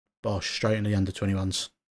 Bosh, straight in the under-21s.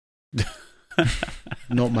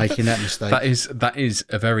 Not making that mistake. That is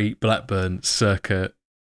a very Blackburn circa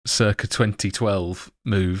 2012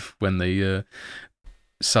 move when they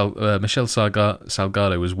Michel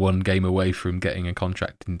Salgado was one game away from getting a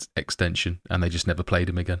contract extension, and they just never played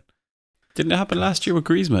him again. Didn't it happen last year with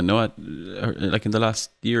Griezmann? No, like in the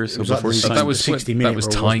last year or so before he signed. That was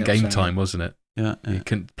time game time, wasn't it? Yeah, he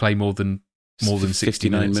couldn't play more than 60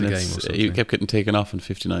 minutes a game or something. He kept getting taken off in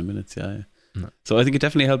 59 minutes. Yeah. No. So I think it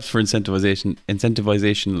definitely helps for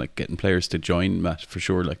incentivization, like getting players to join, Matt, for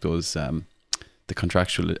sure. Like those the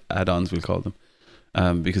contractual add-ons, we'll call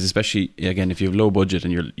them, because especially again if you have low budget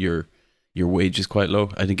and your wage is quite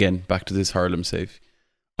low, and again back to this Harlem save,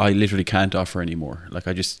 I literally can't offer anymore. Like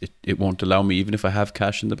it won't allow me, even if I have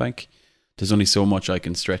cash in the bank. There's only so much I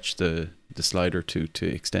can stretch the slider to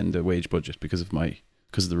extend the wage budget because of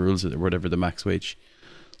the rules or whatever, the max wage.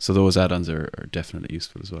 So those add-ons are definitely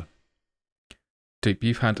useful as well. Deep,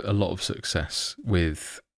 you've had a lot of success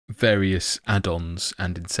with various add-ons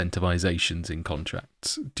and incentivizations in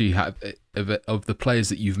contracts. Do you have, of the players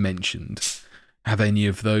that you've mentioned, have any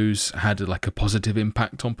of those had like a positive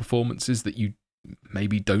impact on performances that you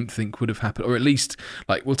maybe don't think would have happened? Or at least,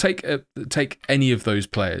 like, we'll take any of those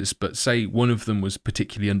players, but say one of them was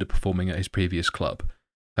particularly underperforming at his previous club.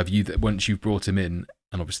 Have you, once you've brought him in,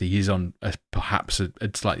 and obviously he's on perhaps a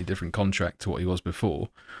slightly different contract to what he was before,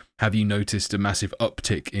 have you noticed a massive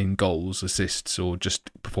uptick in goals, assists, or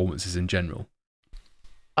just performances in general?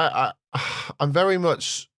 I'm very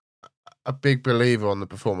much a big believer on the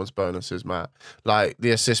performance bonuses, Matt. Like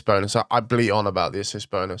the assist bonus, I bleat on about the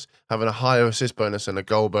assist bonus. Having a higher assist bonus and a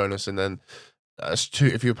goal bonus, and then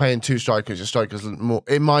if you're paying two strikers, your strikers more.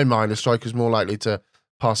 In my mind, a striker's more likely to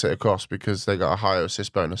pass it across because they got a higher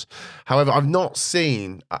assist bonus. However, I've not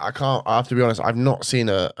seen. I have to be honest. I've not seen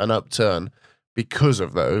an upturn because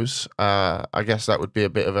of those. I guess that would be a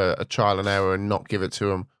bit of a trial and error and not give it to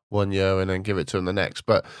them 1 year and then give it to them the next.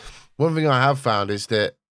 But one thing I have found is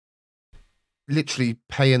that literally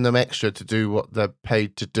paying them extra to do what they're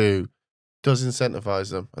paid to do does incentivize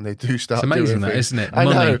them, and they do start doing things. It's amazing that, isn't it? Money.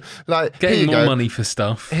 I know. Like, getting more money for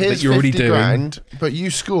stuff that you're already doing. Grand, but you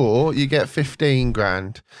score, you get 15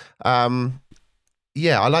 grand. Yeah,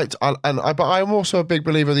 but I'm also a big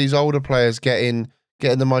believer of these older players getting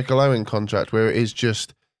the Michael Owen contract, where it is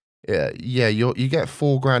just, you get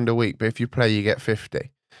 4 grand a week, but if you play, you get 50.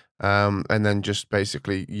 And then just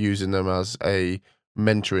basically using them as a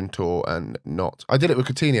mentoring tool and not. I did it with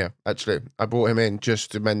Coutinho, actually. I brought him in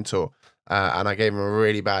just to mentor, and I gave him a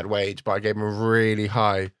really bad wage, but I gave him a really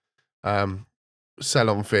high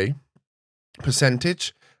sell-on fee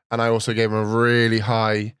percentage, and I also gave him a really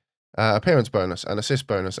high appearance bonus and assist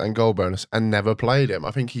bonus and goal bonus, and never played him.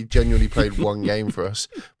 I think he genuinely played one game for us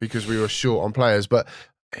because we were short on players, but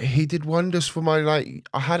he did wonders for my, like,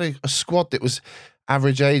 I had a squad that was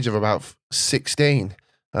average age of about 16.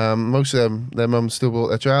 Most of them, their mums still bought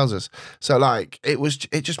their trousers. So like,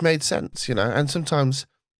 it just made sense, and sometimes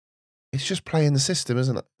it's just playing the system,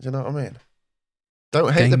 isn't it? Do you know what I mean?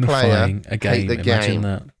 Don't hate the player, a game. Hate the Imagine game.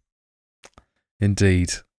 that.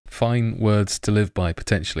 Indeed. Fine words to live by,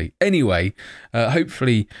 potentially. Anyway,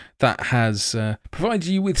 hopefully that has provided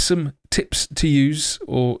you with some tips to use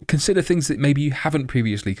or consider things that maybe you haven't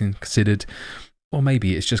previously considered. Or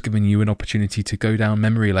maybe it's just given you an opportunity to go down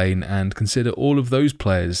memory lane and consider all of those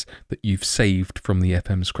players that you've saved from the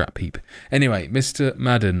FM scrap heap. Anyway, Mr.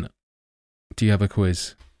 Madden, do you have a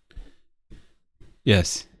quiz?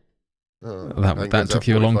 Yes. That took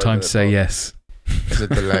you a long time to say yes. There's a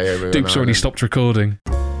delay. Duke's already stopped recording.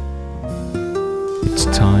 It's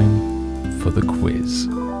time for the quiz.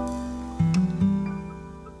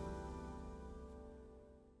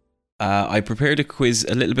 I prepared a quiz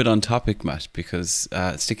a little bit on topic, Matt, because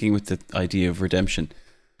sticking with the idea of redemption,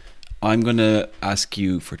 I'm going to ask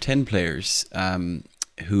you for 10 players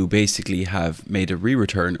who basically have made a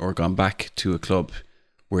re-return or gone back to a club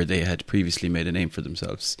where they had previously made a name for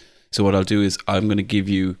themselves. So what I'll do is I'm going to give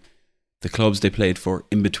you the clubs they played for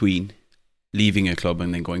in between leaving a club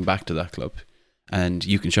and then going back to that club. And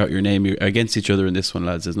you can shout your name. You're against each other in this one,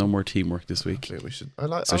 lads. There's no more teamwork this week. I think we should.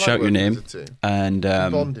 So shout your name. And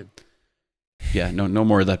bonding. yeah, no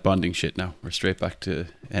more of that bonding shit now. We're straight back to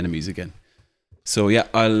enemies again. So yeah,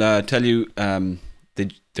 I'll tell you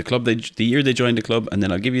the club the year they joined the club, and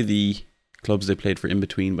then I'll give you the clubs they played for in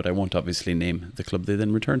between, but I won't obviously name the club they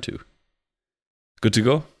then returned to. Good to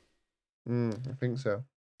go? I think so.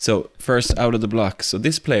 So first out of the block. So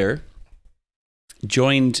this player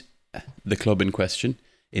joined the club in question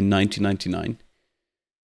in 1999.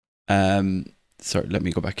 Sorry, let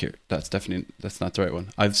me go back here. That's not the right one.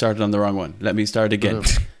 I've started on the wrong one. Let me start again.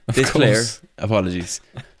 This player, apologies.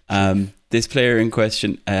 This player in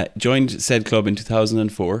question joined said club in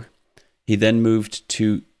 2004. He then moved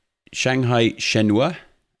to Shanghai Shenhua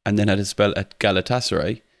and then had a spell at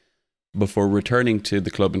Galatasaray before returning to the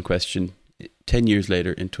club in question 10 years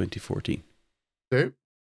later in 2014.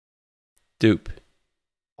 Dupe.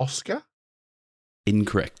 Oscar?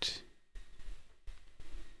 Incorrect.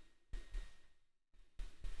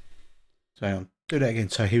 So hang on. Do that again.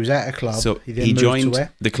 So he was at a club. So he then he moved joined to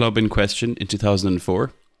where? the club in question in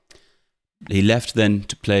 2004. He left then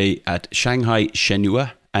to play at Shanghai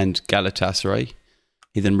Shenhua and Galatasaray.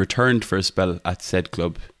 He then returned for a spell at said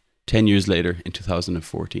club 10 years later in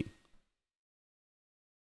 2014.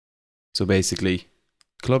 So basically,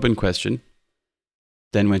 club in question,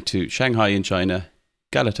 then went to Shanghai in China,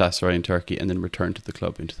 Galatasaray in Turkey, and then returned to the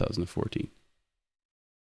club in 2014.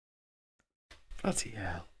 Bloody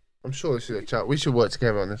hell. I'm sure this is a Chelsea. We should work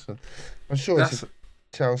together on this one. I'm sure it's a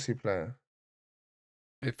Chelsea player.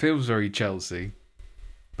 It feels very Chelsea,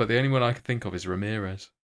 but the only one I can think of is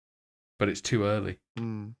Ramirez. But it's too early.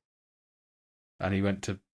 Mm. And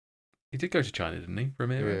he did go to China, didn't he,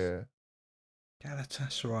 Ramirez? Yeah.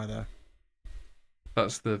 Galatasaray though.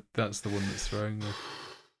 That's the one that's throwing the...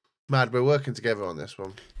 Mad, we're working together on this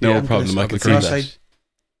one. No Yeah, problem, I can see Can I that. say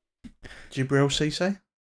Jibril Cisse?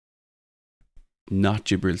 Not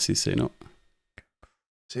Jibril Cisse, no.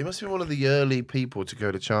 So he must be one of the early people to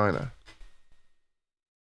go to China.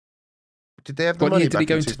 Did they have the What money year did he back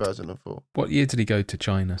go in to- 2004? What year did he go to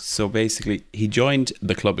China? So basically, he joined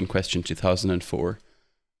the club in question 2004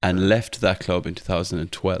 and left that club in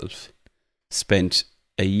 2012. Spent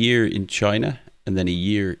a year in China and then a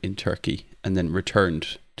year in Turkey and then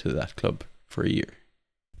returned to that club for a year.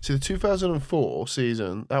 See, the 2004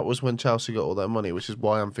 season, that was when Chelsea got all their money, which is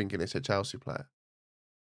why I'm thinking it's a Chelsea player.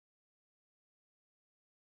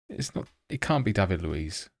 It's not. It can't be David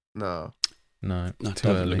Luiz. No. No, Not too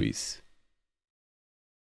David early. Luiz.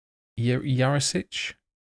 Yarasic?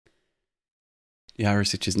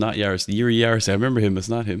 Yarasic is not Yarasic. Yuri Yarasic, I remember him, but it's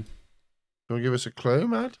not him. Can you give us a clue,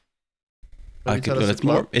 Mad? I Maybe could, tell well, us it's the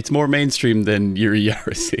club? more mainstream than Yuri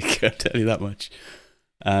Yarasic, I'll tell you that much.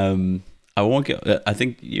 I won't get. I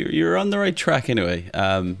think you're on the right track anyway.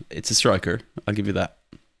 It's a striker. I'll give you that.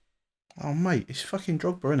 Oh mate, it's fucking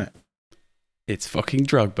Drogba, isn't it? It's fucking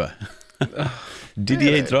Drogba.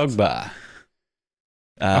 Didier Yeah. Drogba.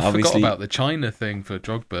 I forgot Obviously, about the China thing for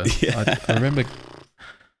Drogba. Yeah. I remember.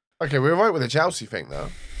 Okay, we're right with the Chelsea thing, though.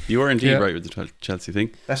 you were indeed Yeah. right with the Chelsea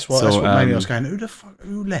thing. That's what. So, That's what mainly I was going.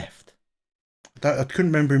 Who left? I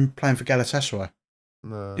couldn't remember him playing for Galatasaray.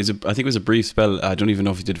 No. I think it was a brief spell. I don't even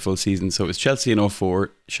know if he did a full season. So it was Chelsea in 2004,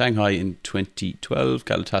 Shanghai in 2012,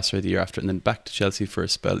 Galatasaray the year after, and then back to Chelsea for a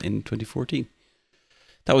spell in 2014.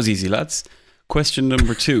 That was easy, lads. Question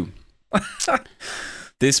number 2.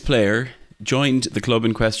 This player joined the club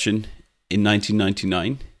in question in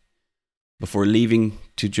 1999 before leaving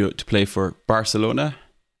to play for Barcelona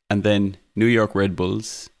and then New York Red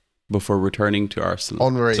Bulls before returning to Arsenal.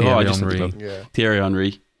 Henry. So, I Thierry just said the Henry. club. Yeah. Thierry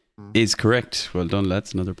Henry Mm. is correct. Well done,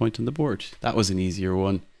 lads. Another point on the board. That was an easier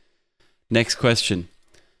one. Next question.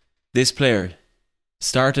 This player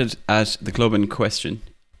started at the club in question.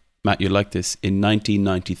 Matt, you like this, in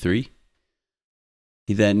 1993.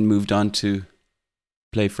 He then moved on to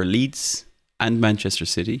play for Leeds and Manchester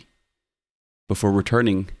City before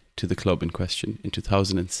returning to the club in question in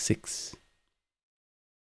 2006.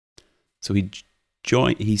 So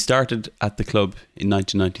he started at the club in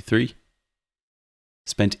 1993.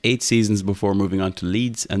 Spent 8 seasons before moving on to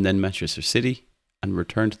Leeds and then Manchester City and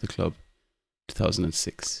returned to the club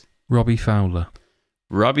 2006. Robbie Fowler.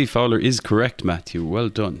 Robbie Fowler is correct, Matthew. Well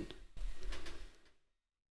done.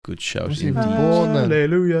 Good shout. Was he indeed. born then?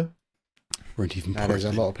 Hallelujah. Weren't even Now there's a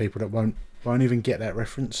Portland. lot of people that won't even get that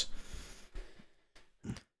reference.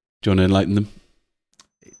 Do you want to enlighten them?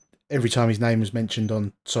 Every time his name was mentioned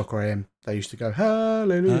on Soccer AM, they used to go,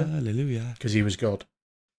 Hallelujah, Hallelujah. because he was God.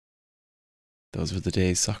 Those were the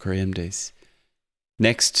days, Soccer AM days.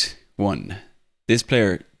 Next one. This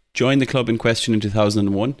player joined the club in question in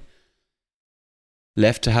 2001,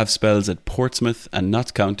 left to have spells at Portsmouth and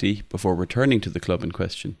Notts County before returning to the club in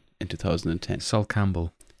question in 2010. Sol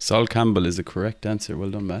Campbell. Sol Campbell is the correct answer.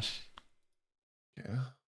 Well done, Matt. Yeah.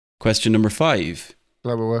 Question number 5.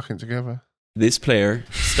 Glad we're working together. This player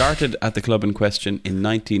started at the club in question in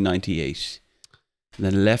 1998 and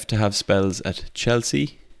then left to have spells at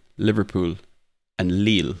Chelsea, Liverpool and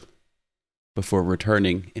Lille before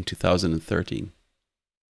returning in 2013.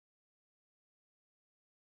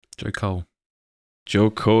 Joe Cole. Joe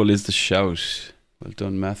Cole is the shout. Well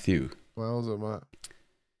done, Matthew. Well done, Matt.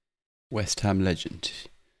 West Ham legend.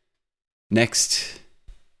 Next.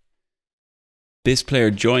 This player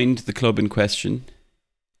joined the club in question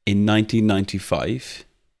in 1995,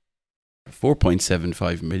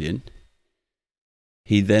 4.75 million.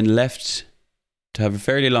 He then left to have a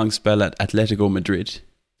fairly long spell at Atletico Madrid,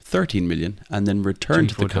 13 million, and then returned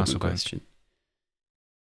to the Ford club in Hasselbank. question.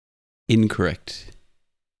 Incorrect.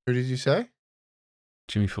 Who did you say?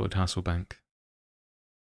 Jimmy Ford Hasselbank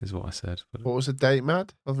is what I said. But What was the date,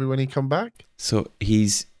 Matt, of when he come back? So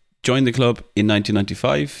he's joined the club in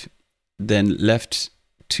 1995, then left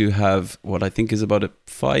to have what I think is about a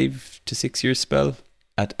 5 to 6 year spell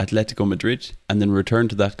at Atletico Madrid, and then returned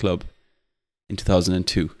to that club in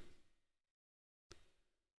 2002.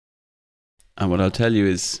 And what I'll tell you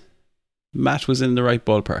is, Matt was in the right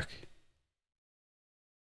ballpark.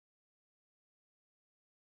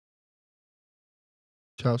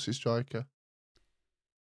 Chelsea striker.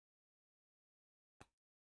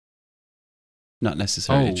 Not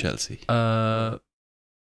necessarily Oh. Chelsea.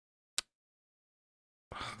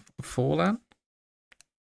 Forlan?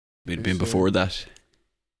 It'd been so- before that.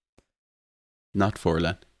 Not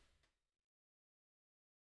Forlan.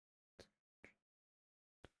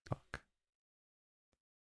 Fuck.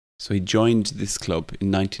 So he joined this club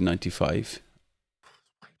in 1995.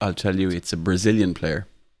 I'll tell you, it's a Brazilian player.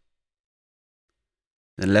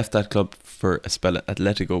 Then left that club for a spell at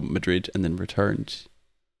Atletico Madrid and then returned to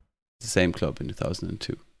the same club in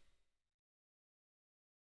 2002.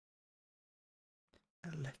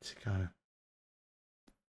 Let's go.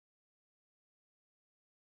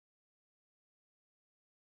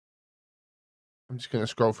 I'm just going to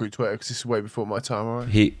scroll through Twitter because this is way before my time, all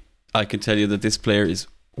right? I can tell you that this player is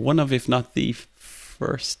one of, if not the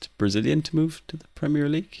first Brazilian to move to the Premier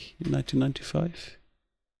League in 1995.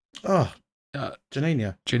 Oh, Uh,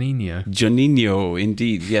 Janino. Juninho. Juninho,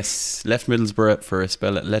 indeed, yes. Left Middlesbrough for a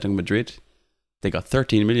spell at Atletico Madrid. They got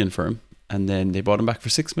 13 million for him, and then they bought him back for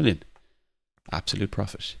 6 million. Absolute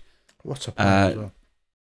profit. What a player as well.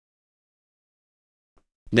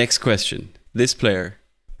 Next question. This player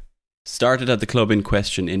started at the club in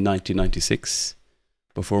question in 1996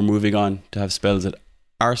 before moving on to have spells at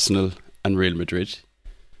Arsenal and Real Madrid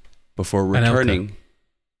before Anelka. returning.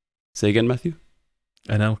 Say again, Matthew?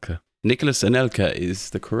 Anelka. Nicholas Anelka is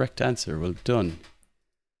the correct answer. Well done.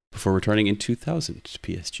 Before returning in 2000 to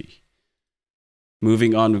PSG.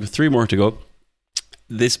 Moving on, with 3 more to go.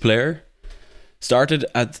 This player started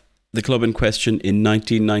at the club in question in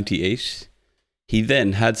 1998. He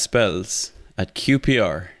then had spells at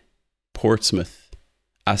QPR, Portsmouth,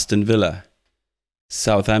 Aston Villa,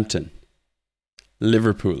 Southampton,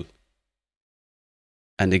 Liverpool,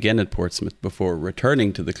 and again at Portsmouth before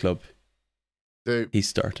returning to the club Dude, he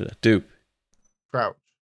started at. Dupe. Crouch.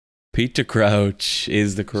 Peter Crouch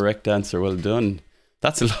is the correct answer. Well done.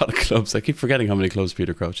 That's a lot of clubs. I keep forgetting how many clubs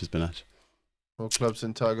Peter Crouch has been at. More clubs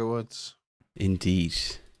than Tiger Woods. Indeed.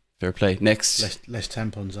 Fair play. Next, Less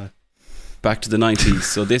tampons, though. back to the 90s.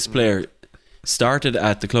 So this player started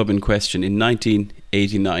at the club in question in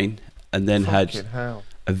 1989 and then had Fucking hell.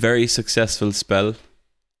 a very successful spell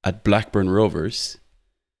at Blackburn Rovers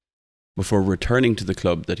before returning to the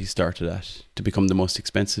club that he started at to become the most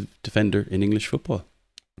expensive defender in English football.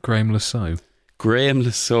 Graham Lasso. Graham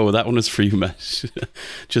Lasso, that one was for you, Matt.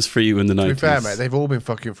 Just for you in the 90s. To be fair, mate, they've all been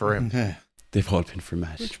fucking for him. Yeah. They've all been for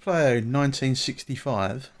Matt. Which player in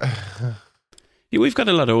 1965? Yeah, we've got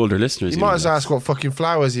a lot of older listeners. You might as well ask what fucking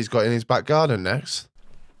flowers he's got in his back garden next.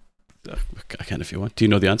 I can if you want. Do you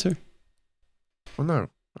know the answer? Well, no.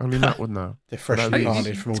 Only Matt would know. They're freshly Hey,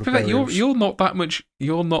 planted from all the To be fair, burials. you're not that much.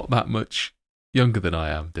 You're not that much younger than I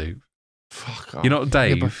am, dude. Fuck off. You're not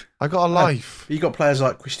Yeah, Dave. but I got a life. You got players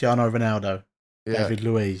like Cristiano Ronaldo. Yeah. David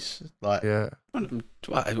Luiz. Like, Yeah. What do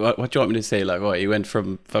you want me to say? Like, what? He went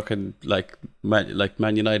from fucking like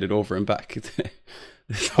Man United over and back.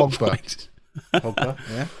 There's no Pogba. point. Pogba,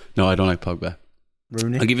 yeah. No, I don't like Pogba.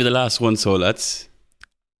 Rooney. I'll give you the last one, so lads.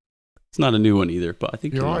 It's not a new one either, but I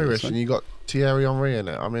think You're you'll like this Irish one. and you got Thierry Henry in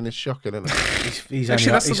it. I mean, it's shocking, isn't it? He's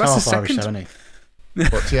Actually, only, he's that's the half Irish, second- though, isn't he?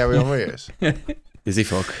 What Thierry Henry is? Is he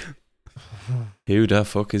fuck? Who the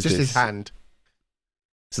fuck is Just this? his hand.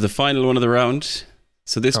 So the final one of the round.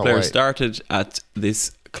 So this Can't player wait. started at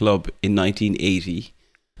this club in 1980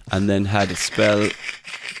 and then had a spell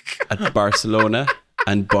at Barcelona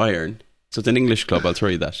and Bayern. So it's an English club, I'll throw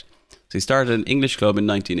you that. So he started an English club in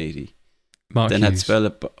 1980. Mark Then had Hughes. spell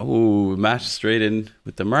at Matt straight in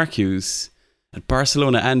with the Mark Hughes at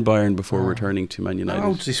Barcelona and Bayern before Oh. returning to Man United. How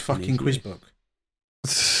old's this fucking quiz book?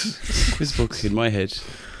 Quiz book in my head.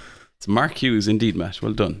 It's Mark Hughes indeed, Matt.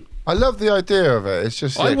 Well done. I love the idea of it. It's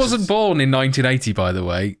just. I yeah, wasn't just- born in 1980, by the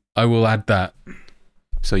way. I will add that.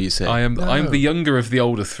 So you say. I am No. the younger of the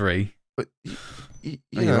older three. But you Oh,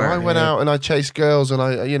 know, you were, I went yeah. out and I chased girls, and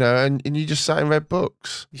I, you know, and you just sat and read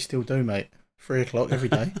books. You still do, mate. 3 o'clock every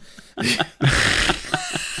day.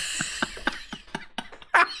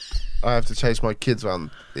 I have to chase my kids around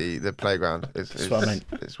the playground. That's what I meant.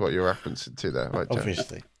 It's what you're referencing to there, right? Joe?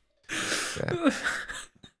 Obviously. Yeah.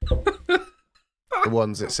 The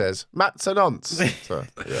ones that says Matt's a nonce. So,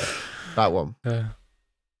 yeah, that one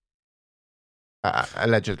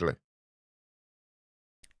allegedly.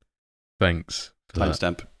 Thanks for that.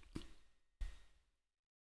 Timestamp.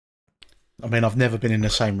 I mean, I've never been in the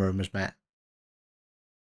same room as Matt.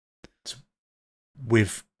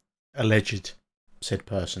 With alleged said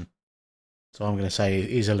person. So I'm going to say it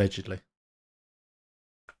is allegedly.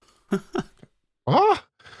 What?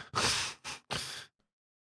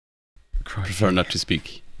 Crikey. Prefer not to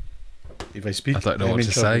speak. If I speak, I don't know I'm what in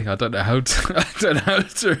to trouble. say. I don't know how to. I don't know how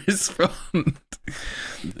to respond.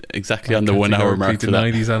 Exactly on the 1 hour mark for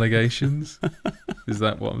deny that. these allegations. Is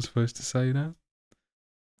that what I'm supposed to say now?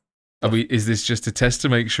 Is this just a test to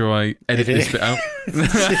make sure I edit Edit this bit out?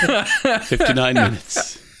 59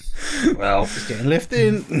 minutes. Well, it's getting left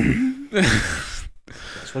in.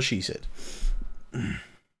 That's what she said.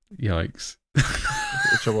 Yikes.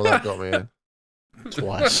 The trouble that got me in.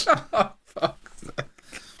 Twice.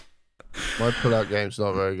 My pull-out game's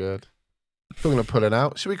not very good. Talking of pulling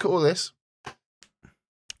out, should we call this?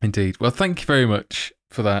 Indeed. Well, thank you very much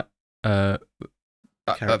for that. I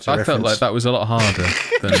Character felt reference. like that was a lot harder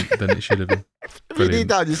than it should have been. If you need Brilliant.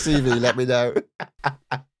 that on your CV, let me know.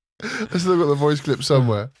 I still got the voice clip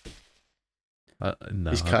somewhere. No,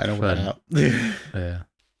 He's I cutting all that prefer- out. Yeah.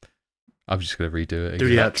 I'm just going to redo it again. Do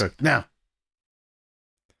the outro. Now.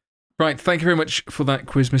 Right, thank you very much for that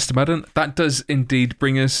quiz, Mr. Madden. That does indeed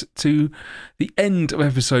bring us to the end of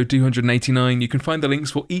episode 289. You can find the links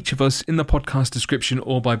for each of us in the podcast description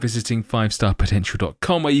or by visiting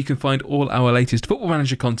 5starpotential.com, where you can find all our latest Football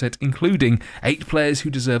Manager content, including 8 players who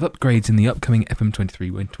deserve upgrades in the upcoming FM23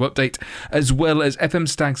 Winter Update, as well as FM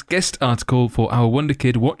Stag's guest article for our Wonder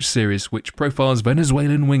Kid Watch series, which profiles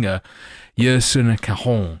Venezuelan winger Yerson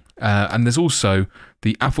Cajon. And there's also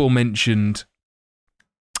the aforementioned...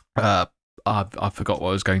 I forgot what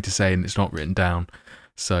I was going to say and it's not written down,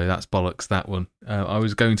 so that's bollocks, that one. I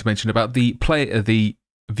was going to mention about the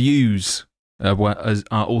views are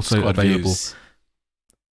also Squad available. views.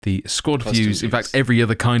 The squad Custom views, in views. fact, every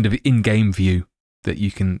other kind of in-game view that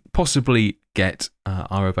you can possibly get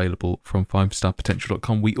are available from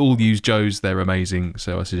 5starpotential.com. We all use Joe's, they're amazing,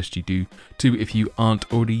 so I suggest you do too if you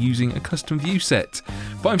aren't already using a custom view set.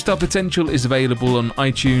 5-Star Potential is available on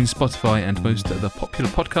iTunes, Spotify, and most of the popular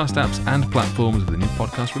podcast apps and platforms with a new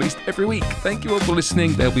podcast released every week. Thank you all for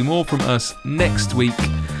listening. There'll be more from us next week.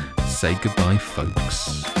 Say goodbye,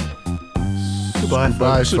 folks. Goodbye,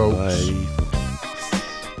 Bye, folks. folks. Bye.